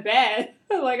even that bad.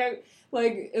 Like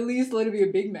at least let it be a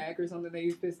Big Mac or something that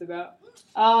he's pissed about.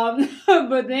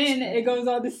 But then it goes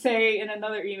on to say in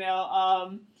another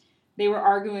email, they were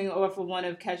arguing off of one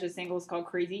of Kesha's singles called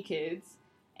Crazy Kids.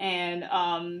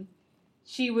 And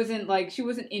she wasn't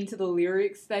into the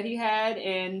lyrics that he had,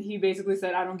 and he basically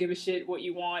said, I don't give a shit what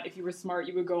you want. If you were smart,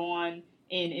 you would go on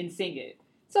and sing it.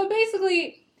 So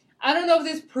basically, I don't know if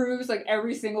this proves like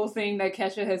every single thing that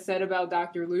Kesha has said about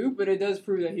Dr. Luke, but it does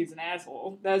prove that he's an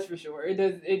asshole. That's for sure.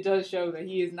 It does show that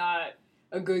he is not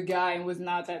a good guy and was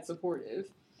not that supportive.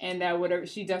 And that whatever,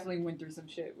 she definitely went through some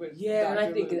shit with Dr. And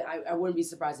I think Luke. I wouldn't be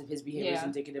surprised if his behavior is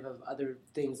indicative of other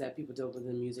things that people deal with in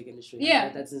the music industry. Yeah.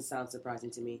 That doesn't sound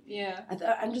surprising to me. Yeah.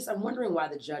 I'm wondering why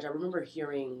the judge, I remember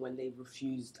hearing when they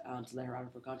refused to let her out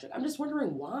of her contract. I'm just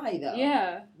wondering why, though.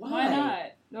 Yeah. Why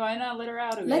not? Why not let her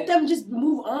out of it? Let them just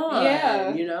move on.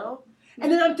 Yeah. You know? And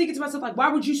then I'm thinking to myself, like, why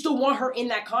would you still want her in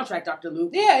that contract, Dr.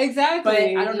 Luke? Yeah,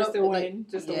 exactly. But I don't just know. To win.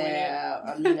 Just to win it.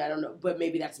 I mean, I don't know. But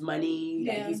maybe that's money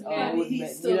that he's owed.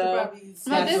 He's still probably...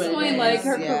 At this point, like,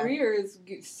 her Yeah. career is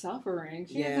suffering.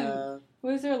 She Yeah. doesn't...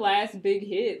 What was her last big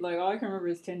hit? Like, all I can remember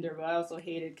is Tinder, but I also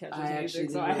hated Kesha's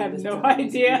music, so I have no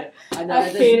idea. I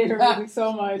hated her music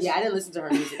so much. Yeah, I didn't listen to her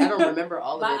music. I don't remember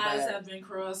all of it. My eyes have been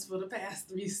crossed for the past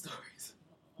 3 stories.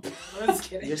 I'm just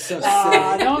kidding. You're so sick.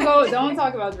 Don't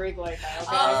talk about Drake like that, okay?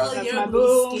 Oh, That's you're my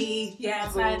boo. boo.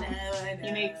 Yes, My I boo. know.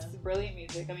 He makes brilliant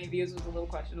music. I mean, Views was a little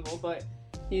questionable, but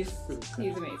he's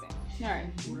amazing. All right.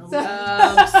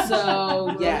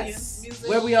 So yes,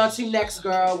 where we on to next,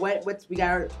 girl? What we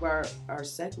got our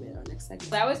segment, our next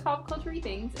segment. That was pop culture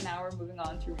things, and now we're moving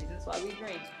on to reasons why we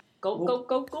drink. Go.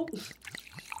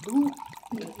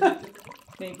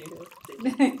 Thank you.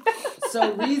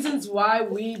 So reasons why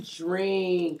we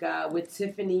drink with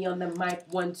Tiffany on the mic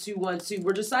 1212.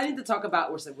 We're deciding to talk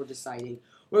about. We're deciding.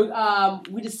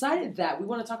 We decided that we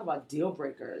want to talk about deal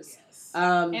breakers.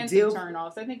 And some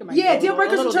turn-offs. I think it might be deal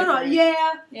breakers and turn-offs.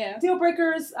 Yeah. Deal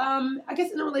breakers, I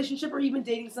guess in a relationship or even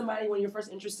dating somebody when you're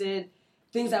first interested,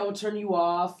 things that will turn you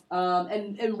off.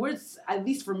 And where it's, at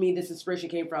least for me, this inspiration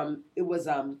came from, it was,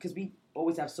 because we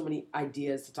always have so many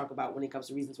ideas to talk about when it comes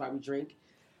to reasons why we drink.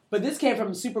 But this came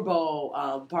from a Super Bowl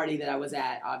party that I was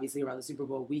at, obviously around the Super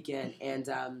Bowl weekend, and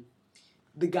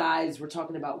the guys were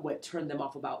talking about what turned them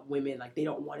off about women. Like, they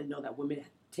don't want to know that women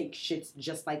take shits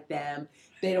just like them.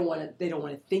 They don't want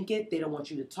to think it. They don't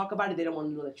want you to talk about it. They don't want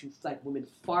to know that you like women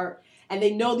fart. And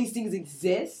they know these things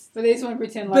exist. But they just want to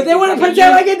pretend like. But they want to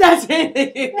pretend like it doesn't.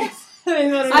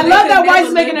 I love that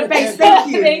Wise making a face.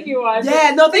 Thank you. Thank you, Wise.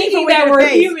 Yeah, no, thank you for that making we're a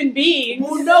face. human beings.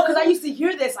 Well, no, because I used to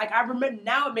hear this. Like, I remember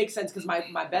now it makes sense because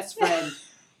my best friend,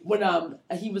 when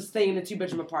he was staying in a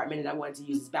 2-bedroom apartment and I wanted to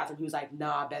use his bathroom, he was like,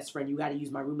 "Nah, best friend, you got to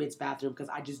use my roommate's bathroom because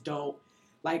I just don't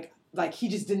like he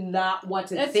just did not want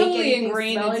to That's think totally anything,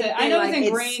 ingrained smell into. anything. I know Like, it's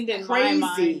ingrained in my crazy.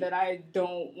 mind that I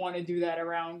don't want to do that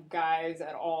around guys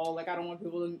at all. Like, I don't want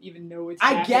people to even know it's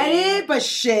I happening. get it, but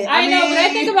shit. I know, mean, but I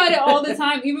think about it all the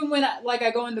time. Even when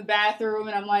I go in the bathroom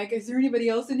and I'm like, "Is there anybody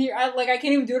else in here?" I can't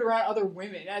even do it around other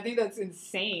women. I think that's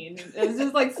insane. It's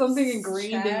just like something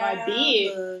ingrained in my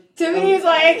being. Tiffany's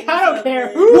like, I don't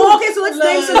care. Well, okay, so let's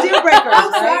name some deal breakers.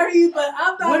 I'm right? sorry, but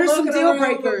I'm not What are some looking deal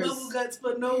around breakers? with bubble guts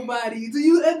for nobody. Do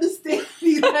you understand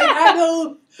me? Like, I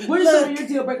don't. What are some of your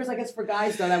deal breakers, I guess, for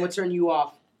guys, though, that would turn you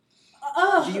off?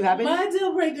 Do you have any? My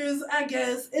deal breakers, I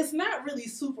guess, it's not really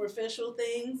superficial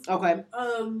things. Okay.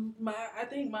 I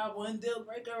think my one deal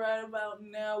breaker right about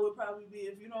now would probably be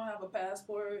if you don't have a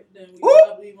passport, then we Ooh.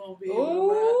 probably won't be able to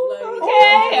ride. Like,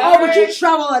 Okay. Oh, but you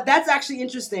travel. That's actually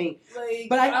interesting. Like,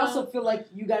 But I also feel like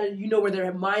you know where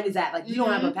their mind is at. Like, you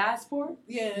don't have a passport.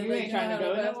 yeah, You like, ain't trying to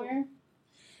go passport. nowhere.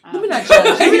 Let me not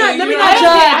judge. Let me not judge.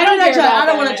 I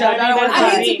don't want to judge. I don't want to I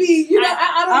judge. hate to be,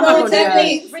 I I'm don't not know.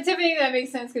 gonna judge. For Tiffany, that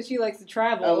makes sense because she likes to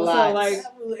travel. A lot. So, like,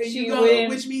 And she you go, wouldn't-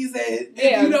 which means that if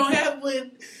Yeah. you don't have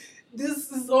one,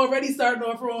 this is already starting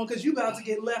off wrong because you about to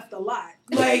get left a lot.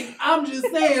 Like, I'm just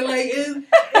saying, like, it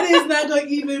is not going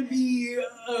to even be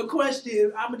a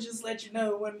question. I'm going to just let you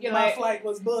know when my flight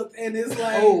was booked. And it's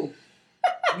like, oh,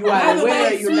 you either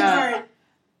win or you're not.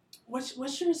 What's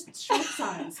your shirt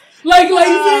size? Like,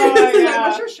 seriously, like,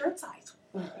 what's your shirt size?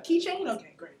 Keychain?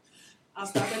 Okay, great. I'll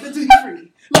stop at the duty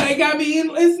free. Like, I mean,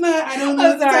 it's not, I don't know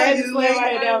what to tell you. Like,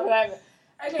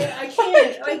 I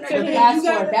can't. Like,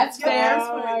 passport. That's fair.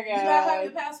 Oh my God. You gotta have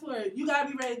your passport. You gotta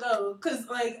be ready to go. Cause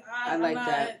like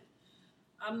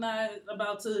I'm not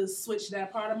about to switch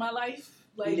that part of my life.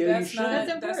 Like that's not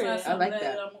something I like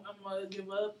that I'm gonna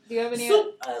give up. Do you have any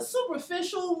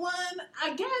superficial one?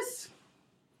 I guess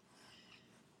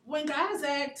when guys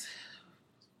act.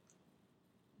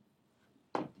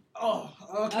 Oh,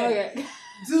 okay.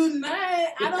 Do not.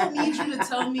 I don't need you to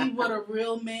tell me what a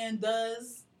real man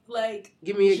does. Like,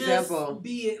 give me an example.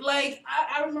 Be it like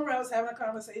I remember I was having a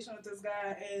conversation with this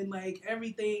guy, and like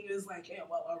everything is like, yeah,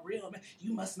 well, a real man.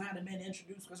 You must not have been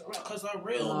introduced because a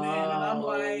real man, and I'm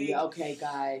like, okay,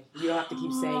 guy, you don't have to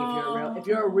keep saying if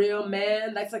you're a real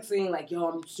man. That's like saying like, yo,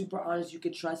 I'm super honest. You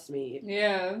can trust me.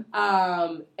 Yeah.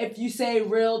 If you say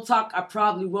real talk, I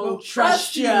probably won't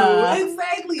trust you.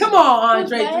 Exactly. Come on,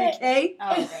 Andre 3K.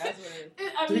 Oh, okay, that's weird.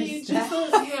 I mean, just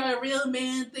a real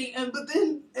man thing,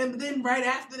 and then right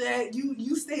after that,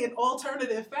 you stay in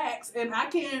alternative facts, and I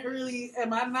can't really.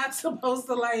 Am I not supposed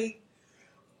to like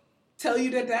tell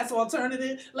you that that's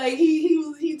alternative? Like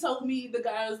he told me, the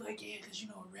guy was like, yeah, because a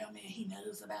real man, he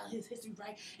knows about his history,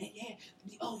 right? And yeah,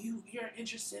 you're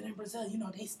interested in Brazil.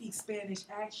 They speak Spanish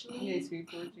actually. They speak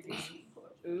Portuguese.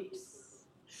 Oops.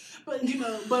 But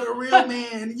but a real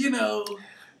man, he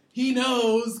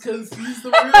knows because he's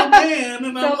the real man,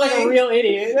 and sounds I'm like a real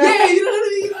idiot. Yeah, you know what I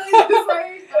mean. It's like,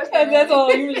 and that's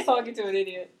all. You were just talking to an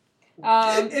idiot.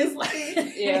 It's like,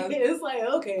 yeah, it's like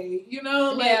okay,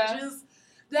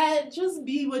 just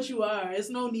be what you are. It's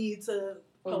no need to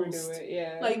overdo post. it.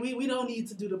 Yeah, like we don't need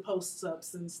to do the posts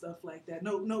ups and stuff like that.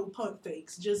 No pump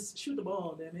fakes. Just shoot the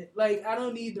ball, damn it. Like I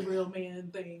don't need the real man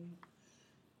thing.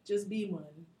 Just be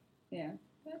one. Yeah,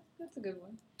 that's a good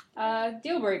one.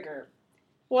 Deal breaker.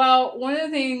 Well, one of the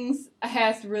things I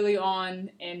had really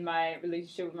on in my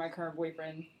relationship with my current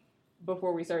boyfriend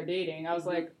before we started dating, I was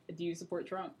like, do you support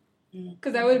Trump?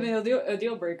 Because that would have been a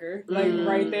deal breaker, like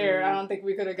right there. I don't think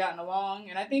we could have gotten along,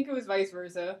 and I think it was vice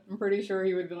versa. I'm pretty sure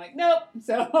he would have been like, nope.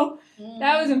 So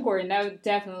that was important. That would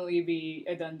definitely be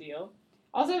a done deal.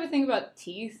 Also, I have to think about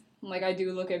teeth. Like, I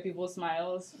do look at people's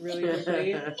smiles really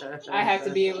quickly. I have to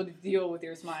be able to deal with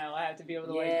your smile. I have to be able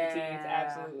to like your teeth.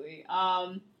 Absolutely.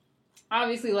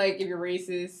 Obviously, like, if you're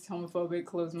racist, homophobic,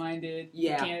 closed-minded,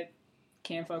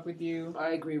 can't fuck with you. I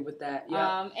agree with that.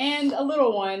 Yeah. And a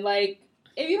little one, like,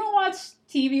 if you don't watch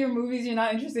TV or movies, you're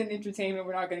not interested in entertainment,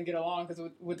 we're not going to get along, because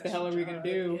what the hell are we going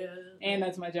to do? Yeah. And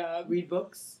that's my job. Read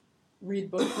books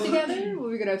together? Well,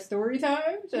 we could have story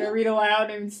time. Should I read aloud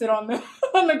and sit on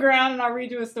the ground and I'll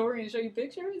read you a story and show you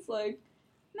pictures? Like,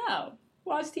 no.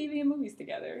 Watch TV and movies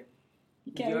together.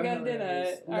 You can't. We gotta do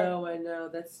that. No, I know.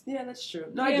 That's true.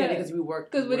 No, I get it because we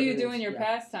work. Because what do you do in your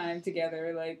pastime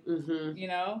together? Like,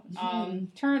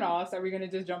 turn offs. Are we gonna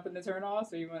just jump into turn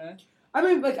offs, or you wanna? I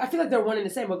mean, like, I feel like they're one and the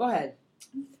same. But go ahead.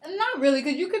 Not really,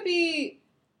 because you could be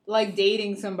like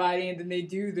dating somebody and then they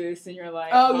do this, and you're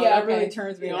like, that really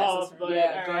turns me off. But go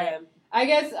ahead. I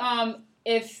guess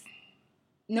if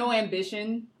no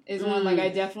ambition is one, like I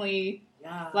definitely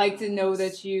like to know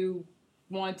that you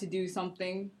want to do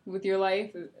something with your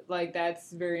life. Like,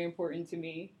 that's very important to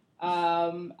me.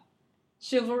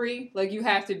 Chivalry, like, you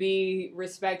have to be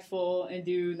respectful and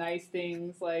do nice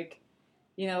things, like,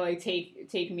 like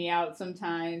take me out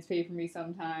sometimes, pay for me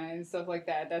sometimes, stuff like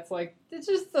that. That's like, it's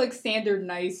just like standard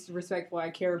nice, respectful, I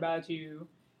care about you,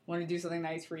 want to do something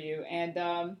nice for you.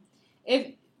 And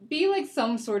be like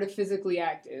some sort of physically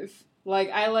active.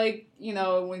 Like, I like,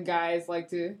 when guys like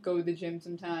to go to the gym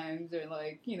sometimes, or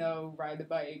like, ride the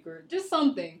bike, or just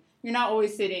something. You're not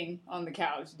always sitting on the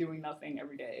couch doing nothing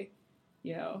every day.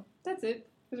 That's it.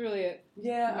 That's really it.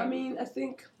 Yeah, I mean, I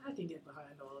think I can get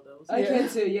behind all of those. I can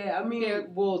too. Yeah, I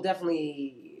mean, well,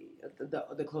 definitely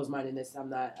the closed-mindedness. I'm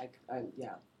not.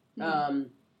 Mm-hmm.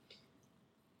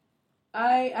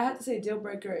 I have to say, deal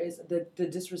breaker is the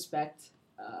disrespect.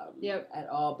 At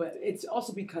all, but it's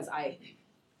also because I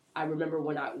remember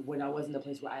when I was in the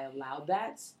place where I allowed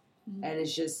that, and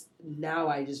it's just now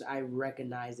I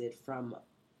recognize it from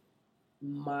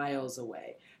miles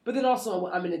away. But then also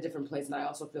I'm in a different place, and I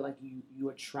also feel like you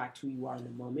attract who you are in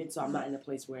the moment. So I'm not in a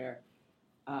place where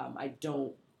I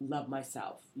don't love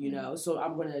myself, So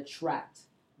I'm going to attract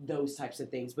those types of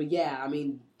things. But yeah, I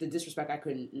mean, the disrespect, I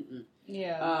couldn't.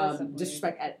 Yeah, definitely.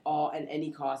 Disrespect at all, at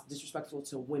any cost. Disrespectful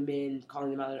to women,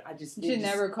 calling them out. You should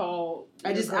never call.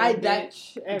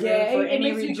 Bitch ever yeah, for it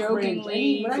any makes me jokingly.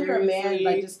 cringe. When I hear a man seriously.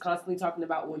 like just constantly talking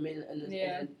about women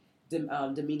in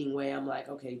a demeaning way, I'm like,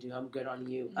 okay, dude, I'm good on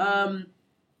you.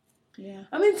 Yeah.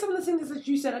 I mean, some of the things that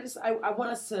you said, I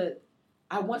want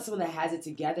someone that has it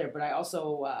together, but I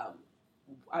also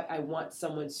I want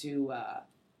someone to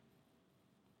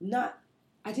not.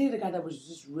 I dated a guy that was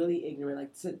just really ignorant.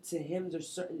 Like to him, there's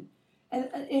certain and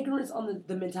ignorance on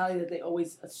the mentality that they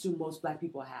always assume most black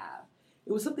people have.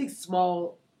 It was something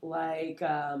small, like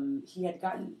he had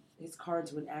gotten his car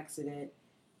into an accident,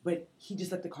 but he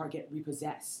just let the car get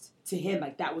repossessed. To him,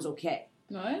 like that was okay.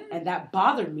 What? And that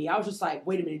bothered me. I was just like,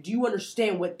 wait a minute, do you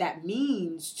understand what that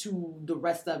means to the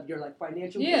rest of your like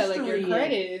financial history? Like your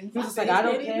credit. He was just like, I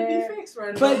don't care.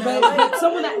 Right But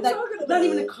someone that like not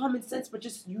even a common sense, but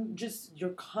you're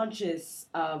conscious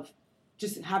of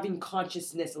just having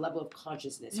consciousness, a level of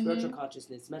consciousness, spiritual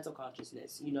consciousness, mental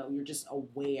consciousness. You know, you're just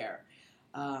aware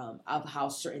of how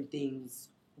certain things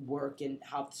work and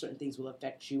how certain things will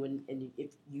affect you, and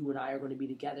if you and I are going to be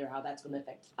together, how that's going to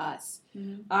affect us.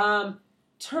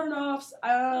 Turn-offs,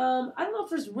 I don't know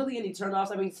if there's really any turn-offs.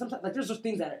 I mean, sometimes, like, there's just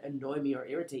things that annoy me or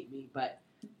irritate me, but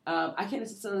I can't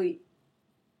necessarily...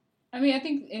 I mean, I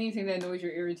think anything that annoys you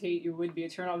or irritate you would be a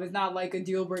turn-off. It's not like a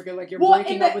deal breaker, like you're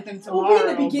breaking up with them tomorrow. Well,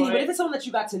 in the beginning, but if it's someone that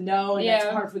you got to know and that's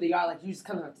part for the art, like, you just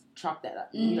kind of have to chalk that up,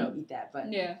 you know, eat that,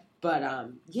 but... Yeah. But, I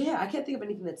can't think of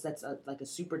anything that's like a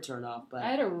super turn-off, but... I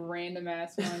had a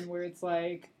random-ass one where it's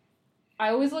like... I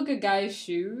always look at guys'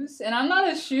 shoes, and I'm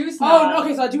not a shoe snob. Oh,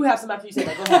 okay, so I do have some after you said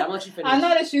that. Go ahead, I'll let you finish. I'm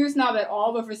not a shoe snob at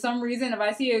all, but for some reason, if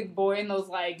I see a boy in those,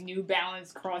 like, New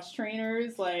Balance cross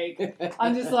trainers, like,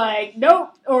 I'm just like,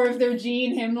 nope. Or if their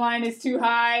jean hemline is too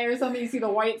high or something, you see the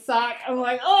white sock, I'm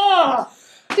like, oh,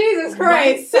 Jesus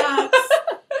Christ. White socks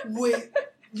with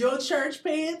your church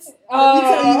pants. Let me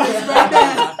tell you this right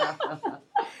now.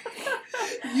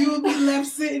 You will be left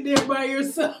sitting there by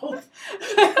yourself.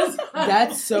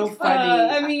 That's so funny.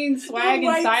 I mean, swag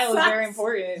and style is very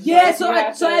important. Yeah, so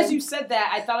as you said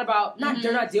that, I thought about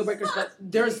they're not deal breakers, but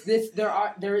there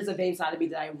is a vain side of me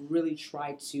that I really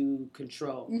try to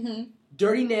control.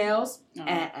 Dirty nails,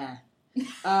 I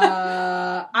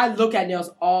look at nails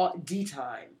all the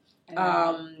time.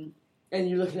 And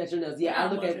you're looking at your nails. Yeah, I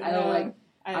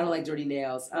don't like dirty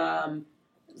nails.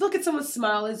 Look at someone's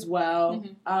smile as well.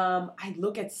 I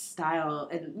look at style,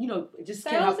 and just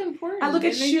style's important. I look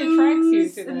at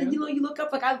shoes, and then you look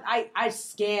up. Like I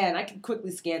scan. I can quickly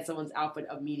scan someone's outfit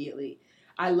immediately.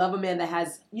 I love a man that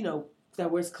has that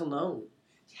wears cologne.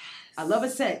 Yes. I love a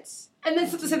scent, and then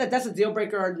to say that that's a deal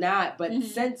breaker or not, but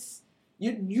scents.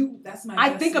 That's my. I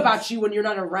think about you when you're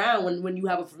not around. When you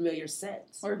have a familiar scent,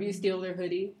 or if you steal their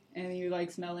hoodie and you like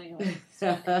smelling.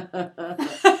 But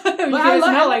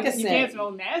I like you can't smell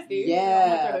nasty.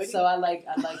 Yeah, so I like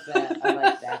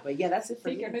that. But yeah, that's it for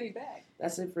me. Take your hoodie back.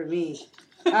 That's it for me.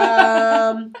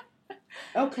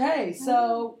 Okay,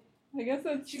 so I guess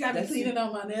that's. She got me cleaning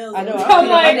on my nails. I know. I'm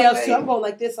my nails too. I'm going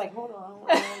like this. Like hold on.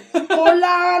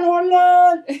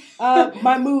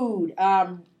 My mood.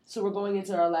 So we're going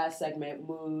into our last segment,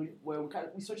 mood, where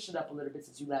we switched it up a little bit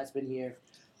since you guys been here.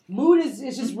 Mood is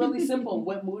just really simple.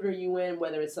 What mood are you in?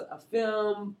 Whether it's a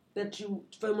film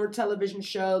or television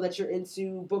show that you're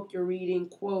into, book you're reading,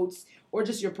 quotes, or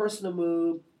just your personal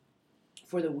mood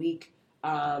for the week.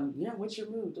 What's your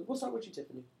mood? We'll start with you,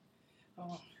 Tiffany.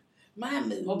 My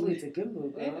mood. Hopefully it's a good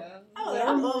mood, girl. Yeah.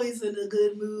 I'm always in a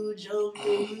good mood,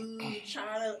 jovial mood,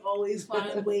 trying to always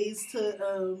find ways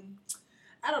to,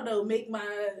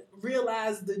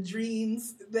 realize the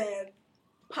dreams that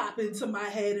pop into my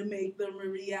head and make them a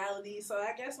reality. So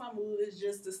I guess my mood is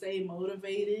just to stay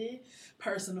motivated.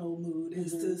 Personal mood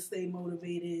is to stay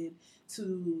motivated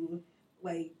to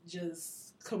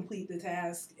just complete the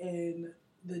task and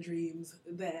the dreams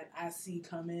that I see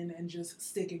coming and just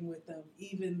sticking with them,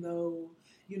 even though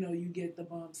you get the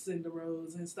bumps and the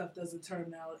roads and stuff doesn't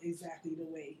turn out exactly the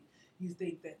way you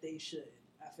think that they should.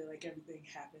 I feel like everything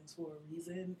happens for a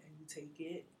reason, and you take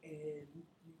it and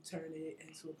you turn it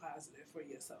into a positive for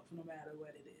yourself, no matter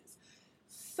what it is.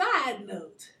 Side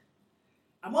note,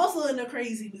 I'm also in a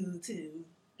crazy mood, too.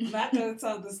 I'm not going to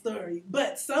tell the story,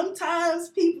 but sometimes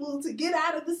people, to get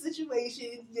out of the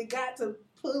situation, you got to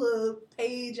pull a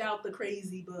page out the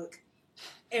crazy book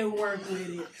and work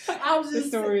with it. The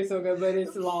story is so good, but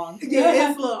it's long. Yeah,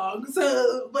 it's long.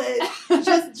 So, but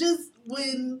just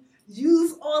when...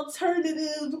 use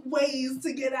alternative ways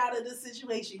to get out of the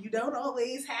situation. You don't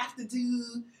always have to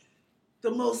do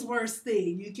the most worst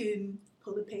thing. You can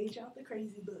pull a page out the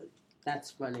crazy book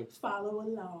That's funny. Follow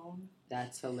along.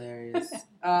 That's hilarious.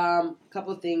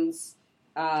 Couple of things.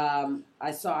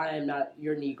 I saw I Am Not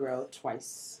Your Negro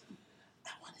twice.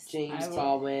 James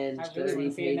Baldwin, I really 30 want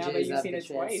to see it now that pages you've of seen the it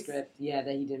twice. transcript. Yeah,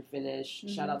 that he didn't finish.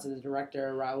 Shout out to the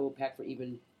director, Raoul Peck, for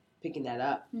even picking that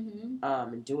up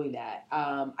and doing that.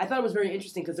 I thought it was very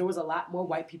interesting because there was a lot more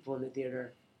white people in the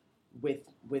theater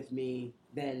with me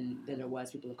than there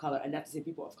was people of color. And not to say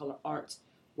people of color aren't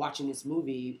watching this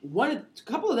movie. A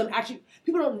couple of them actually,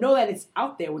 people don't know that it's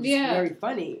out there, which is very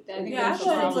funny. I think I that's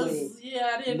thought it probably. was.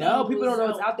 Yeah, I didn't. No, know people it was don't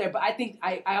know it's out there. But I think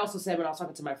I also said when I was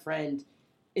talking to my friend,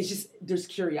 it's just there's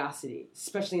curiosity,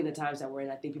 especially in the times that we're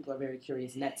in. I think people are very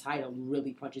curious, and that title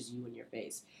really punches you in your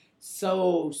face.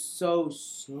 So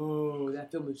that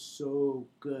film is so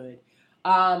good.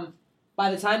 By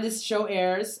the time this show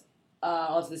airs,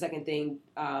 on to the second thing,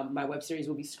 my web series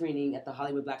will be screening at the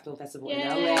Hollywood Black Film Festival in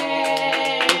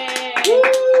LA.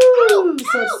 Woo!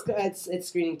 So it's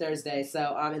screening Thursday.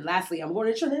 So and lastly, I'm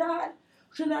going to Trinidad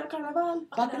Carnival,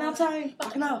 Bacchanal time,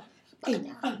 Bacchanal.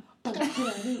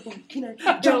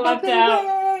 Joe left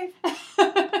out.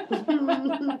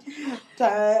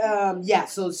 Yeah,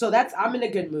 so that's I'm in a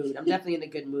good mood. I'm definitely in a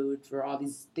good mood for all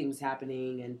these things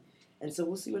happening, and so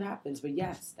we'll see what happens. But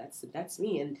yes, that's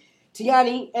me. And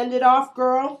Tiani, end it off,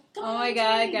 girl. Oh my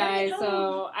god, guys!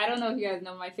 So I don't know if you guys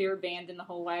know my favorite band in the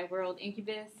whole wide world,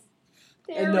 Incubus.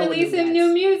 They're releasing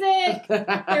new music.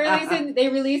 They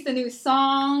released a new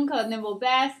song called Nimble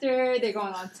Bastard. They're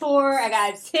going on tour. I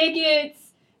got tickets.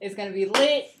 It's gonna be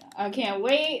lit. I can't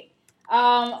wait.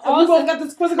 Also, we both got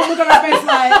this quizzical look on our face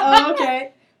like, oh,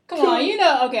 okay. Come on, you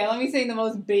know. Okay, let me sing the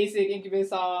most basic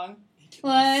Incubus song.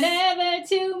 Whatever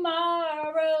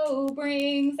tomorrow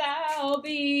brings, I'll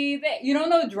be there. You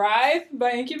don't know Drive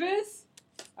by Incubus?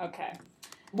 Okay.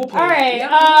 We'll play all right.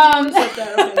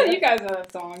 Okay. You guys know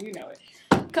that song. You know it.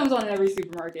 Comes on in every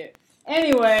supermarket.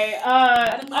 Anyway,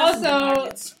 also...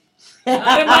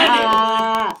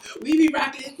 we be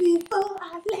rocking it before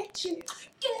I let you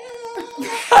go. In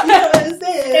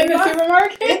the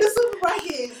supermarket? In the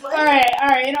supermarket. All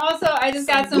right. And also, I just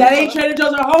got some... That ain't Trader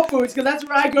Joe's or Whole Foods, because that's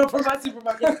where I go for my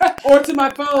supermarket. Or to my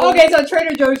phone. Okay, so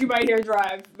Trader Joe's you might hear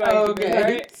Drive.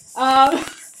 Okay.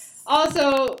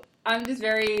 Also, I'm just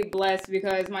very blessed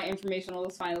because my informational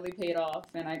was finally paid off,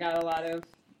 and I got a lot of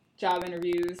job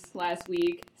interviews last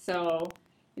week. So,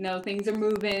 you know, things are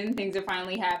moving, things are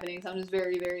finally happening. So I'm just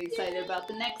very, very excited about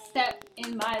the next step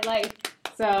in my life.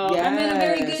 So I'm in a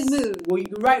very good mood. Well,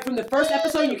 right from the first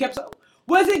episode, you kept.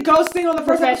 Was it ghosting on the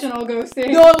first Professional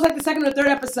ghosting? No, it was like the second or third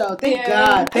episode. Thank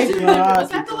God. Thank God.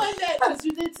 Was that the one that? Because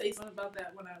you did say something about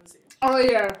that when I was here. Oh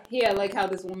yeah, like how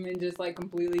this woman just like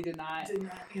completely did not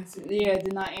answer. Yeah,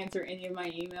 did not answer any of my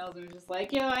emails and was just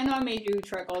like, yo, I know I made you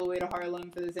trek all the way to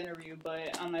Harlem for this interview,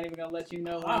 but I'm not even gonna let you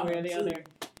know one way or the other.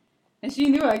 And she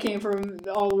knew I came from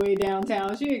all the way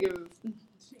downtown. She didn't give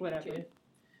whatever.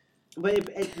 But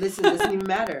listen, it doesn't even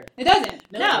matter. It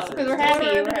doesn't. No, because we're happy.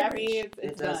 We're happy.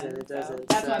 It doesn't. So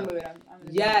that's my mood.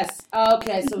 Yes.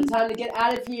 Okay, so time to get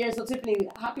out of here. So, Tiffany,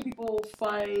 how can people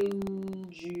find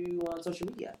you on social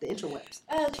media, the interwebs?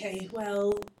 Okay,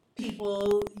 well,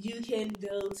 people, you can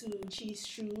go to Cheese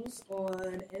Shoes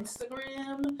on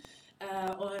Instagram.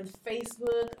 On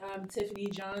Facebook, I'm Tiffany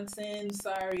Johnson.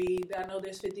 Sorry, I know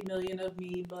there's 50 million of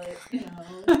me, but, you know,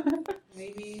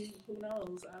 maybe, who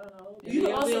knows? I don't know. You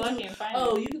can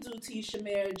also you can do T.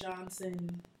 Shamir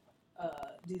Johnson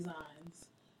Designs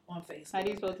on Facebook. How do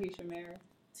you spell T. Shamir?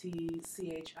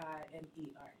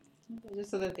 TCHIMERE. Just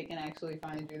so that they can actually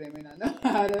find you, they may not know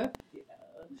how to. Yeah.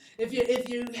 If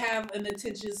you have an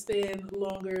attention span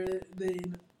longer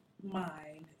than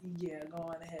mine, yeah, go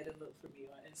on ahead and look for me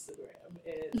on Instagram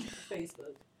and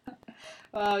Facebook.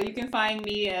 Well, you can find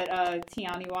me at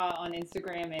Tianiwa on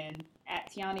Instagram and at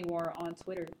Tianiwar on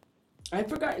Twitter. I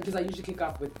forgot, because I usually kick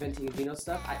off with Venting and Vino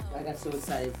stuff. I got so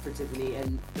excited for Tiffany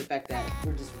and the fact that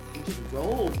we just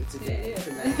rolled today.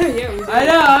 Yeah, we did. I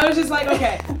know, I was just like,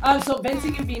 okay. So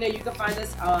Venting and Vino, you can find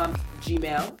us on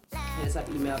Gmail. Hit us up,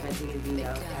 email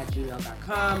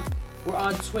ventingandvino@gmail.com. We're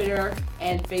on Twitter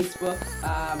and Facebook,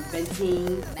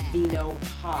 Venting Vino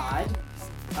Pod.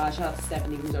 Shout out to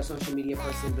Stephanie, who's our social media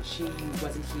person, but she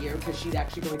wasn't here because she's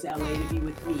actually going to LA to be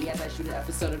with me as I shoot an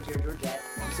episode of Dear Georgette.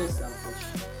 I'm so selfish.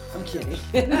 I'm kidding.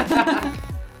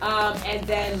 And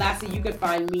then lastly, you can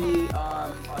find me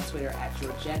on Twitter at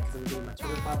Georgette, because I'm getting my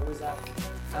Twitter followers up.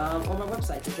 On my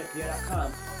website,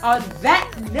 georgettepierre.com. On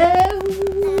that note...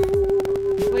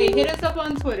 Wait, hit us up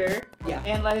on Twitter. Yeah.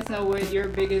 And let us know what your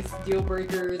biggest deal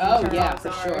breakers and Oh, yeah, turn-offs for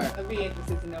are. sure. I'd be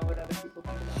interested to know what other people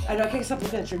think about that. I know, I can't stop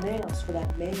looking at your nails for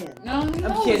that man. No, I'm kidding.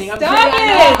 Stop I'm kidding. it!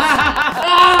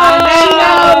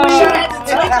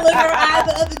 I know. twinkle in her eye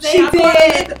the other day. She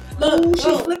did. Look,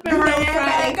 she's flipping her hair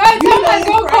Friday. back. Go ahead, You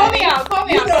know go call Friday. me out. Call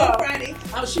me You out. know Go. Friday.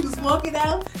 She was walking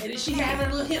out, and then she had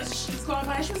her little hips. She was calling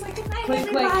by. She was like, "Good night, Clink,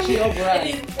 clink, everybody." she over us.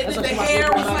 And That's then what the she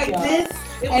hair wants was to like knock you this.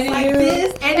 It was And like you-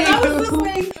 this. and And I was you- just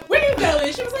like, "Where you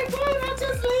going?" She was like, "Boy, I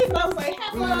just leave." And I was like,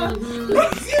 "Hello."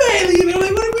 Mhm. You ain't leaving.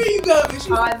 I'm like, where you going? She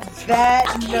was like, On that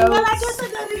well, I note, guess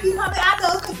I'm gonna be coming. I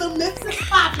know because the lips is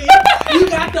popping. You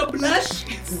got the blush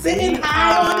sitting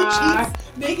high on the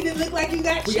cheeks, making it look like you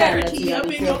got We gotta let Cherokee Tiana up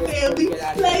in feel your this family. before we get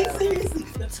out of Like, here. seriously,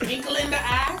 the twinkle in the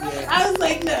eye. Yeah. I was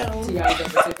like, no, Tiana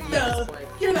doesn't sit for me at no, this point.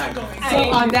 you're not going. So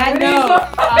on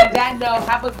that note,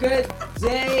 have a good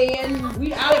day, and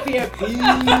we out of here.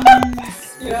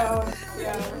 Peace. Yeah.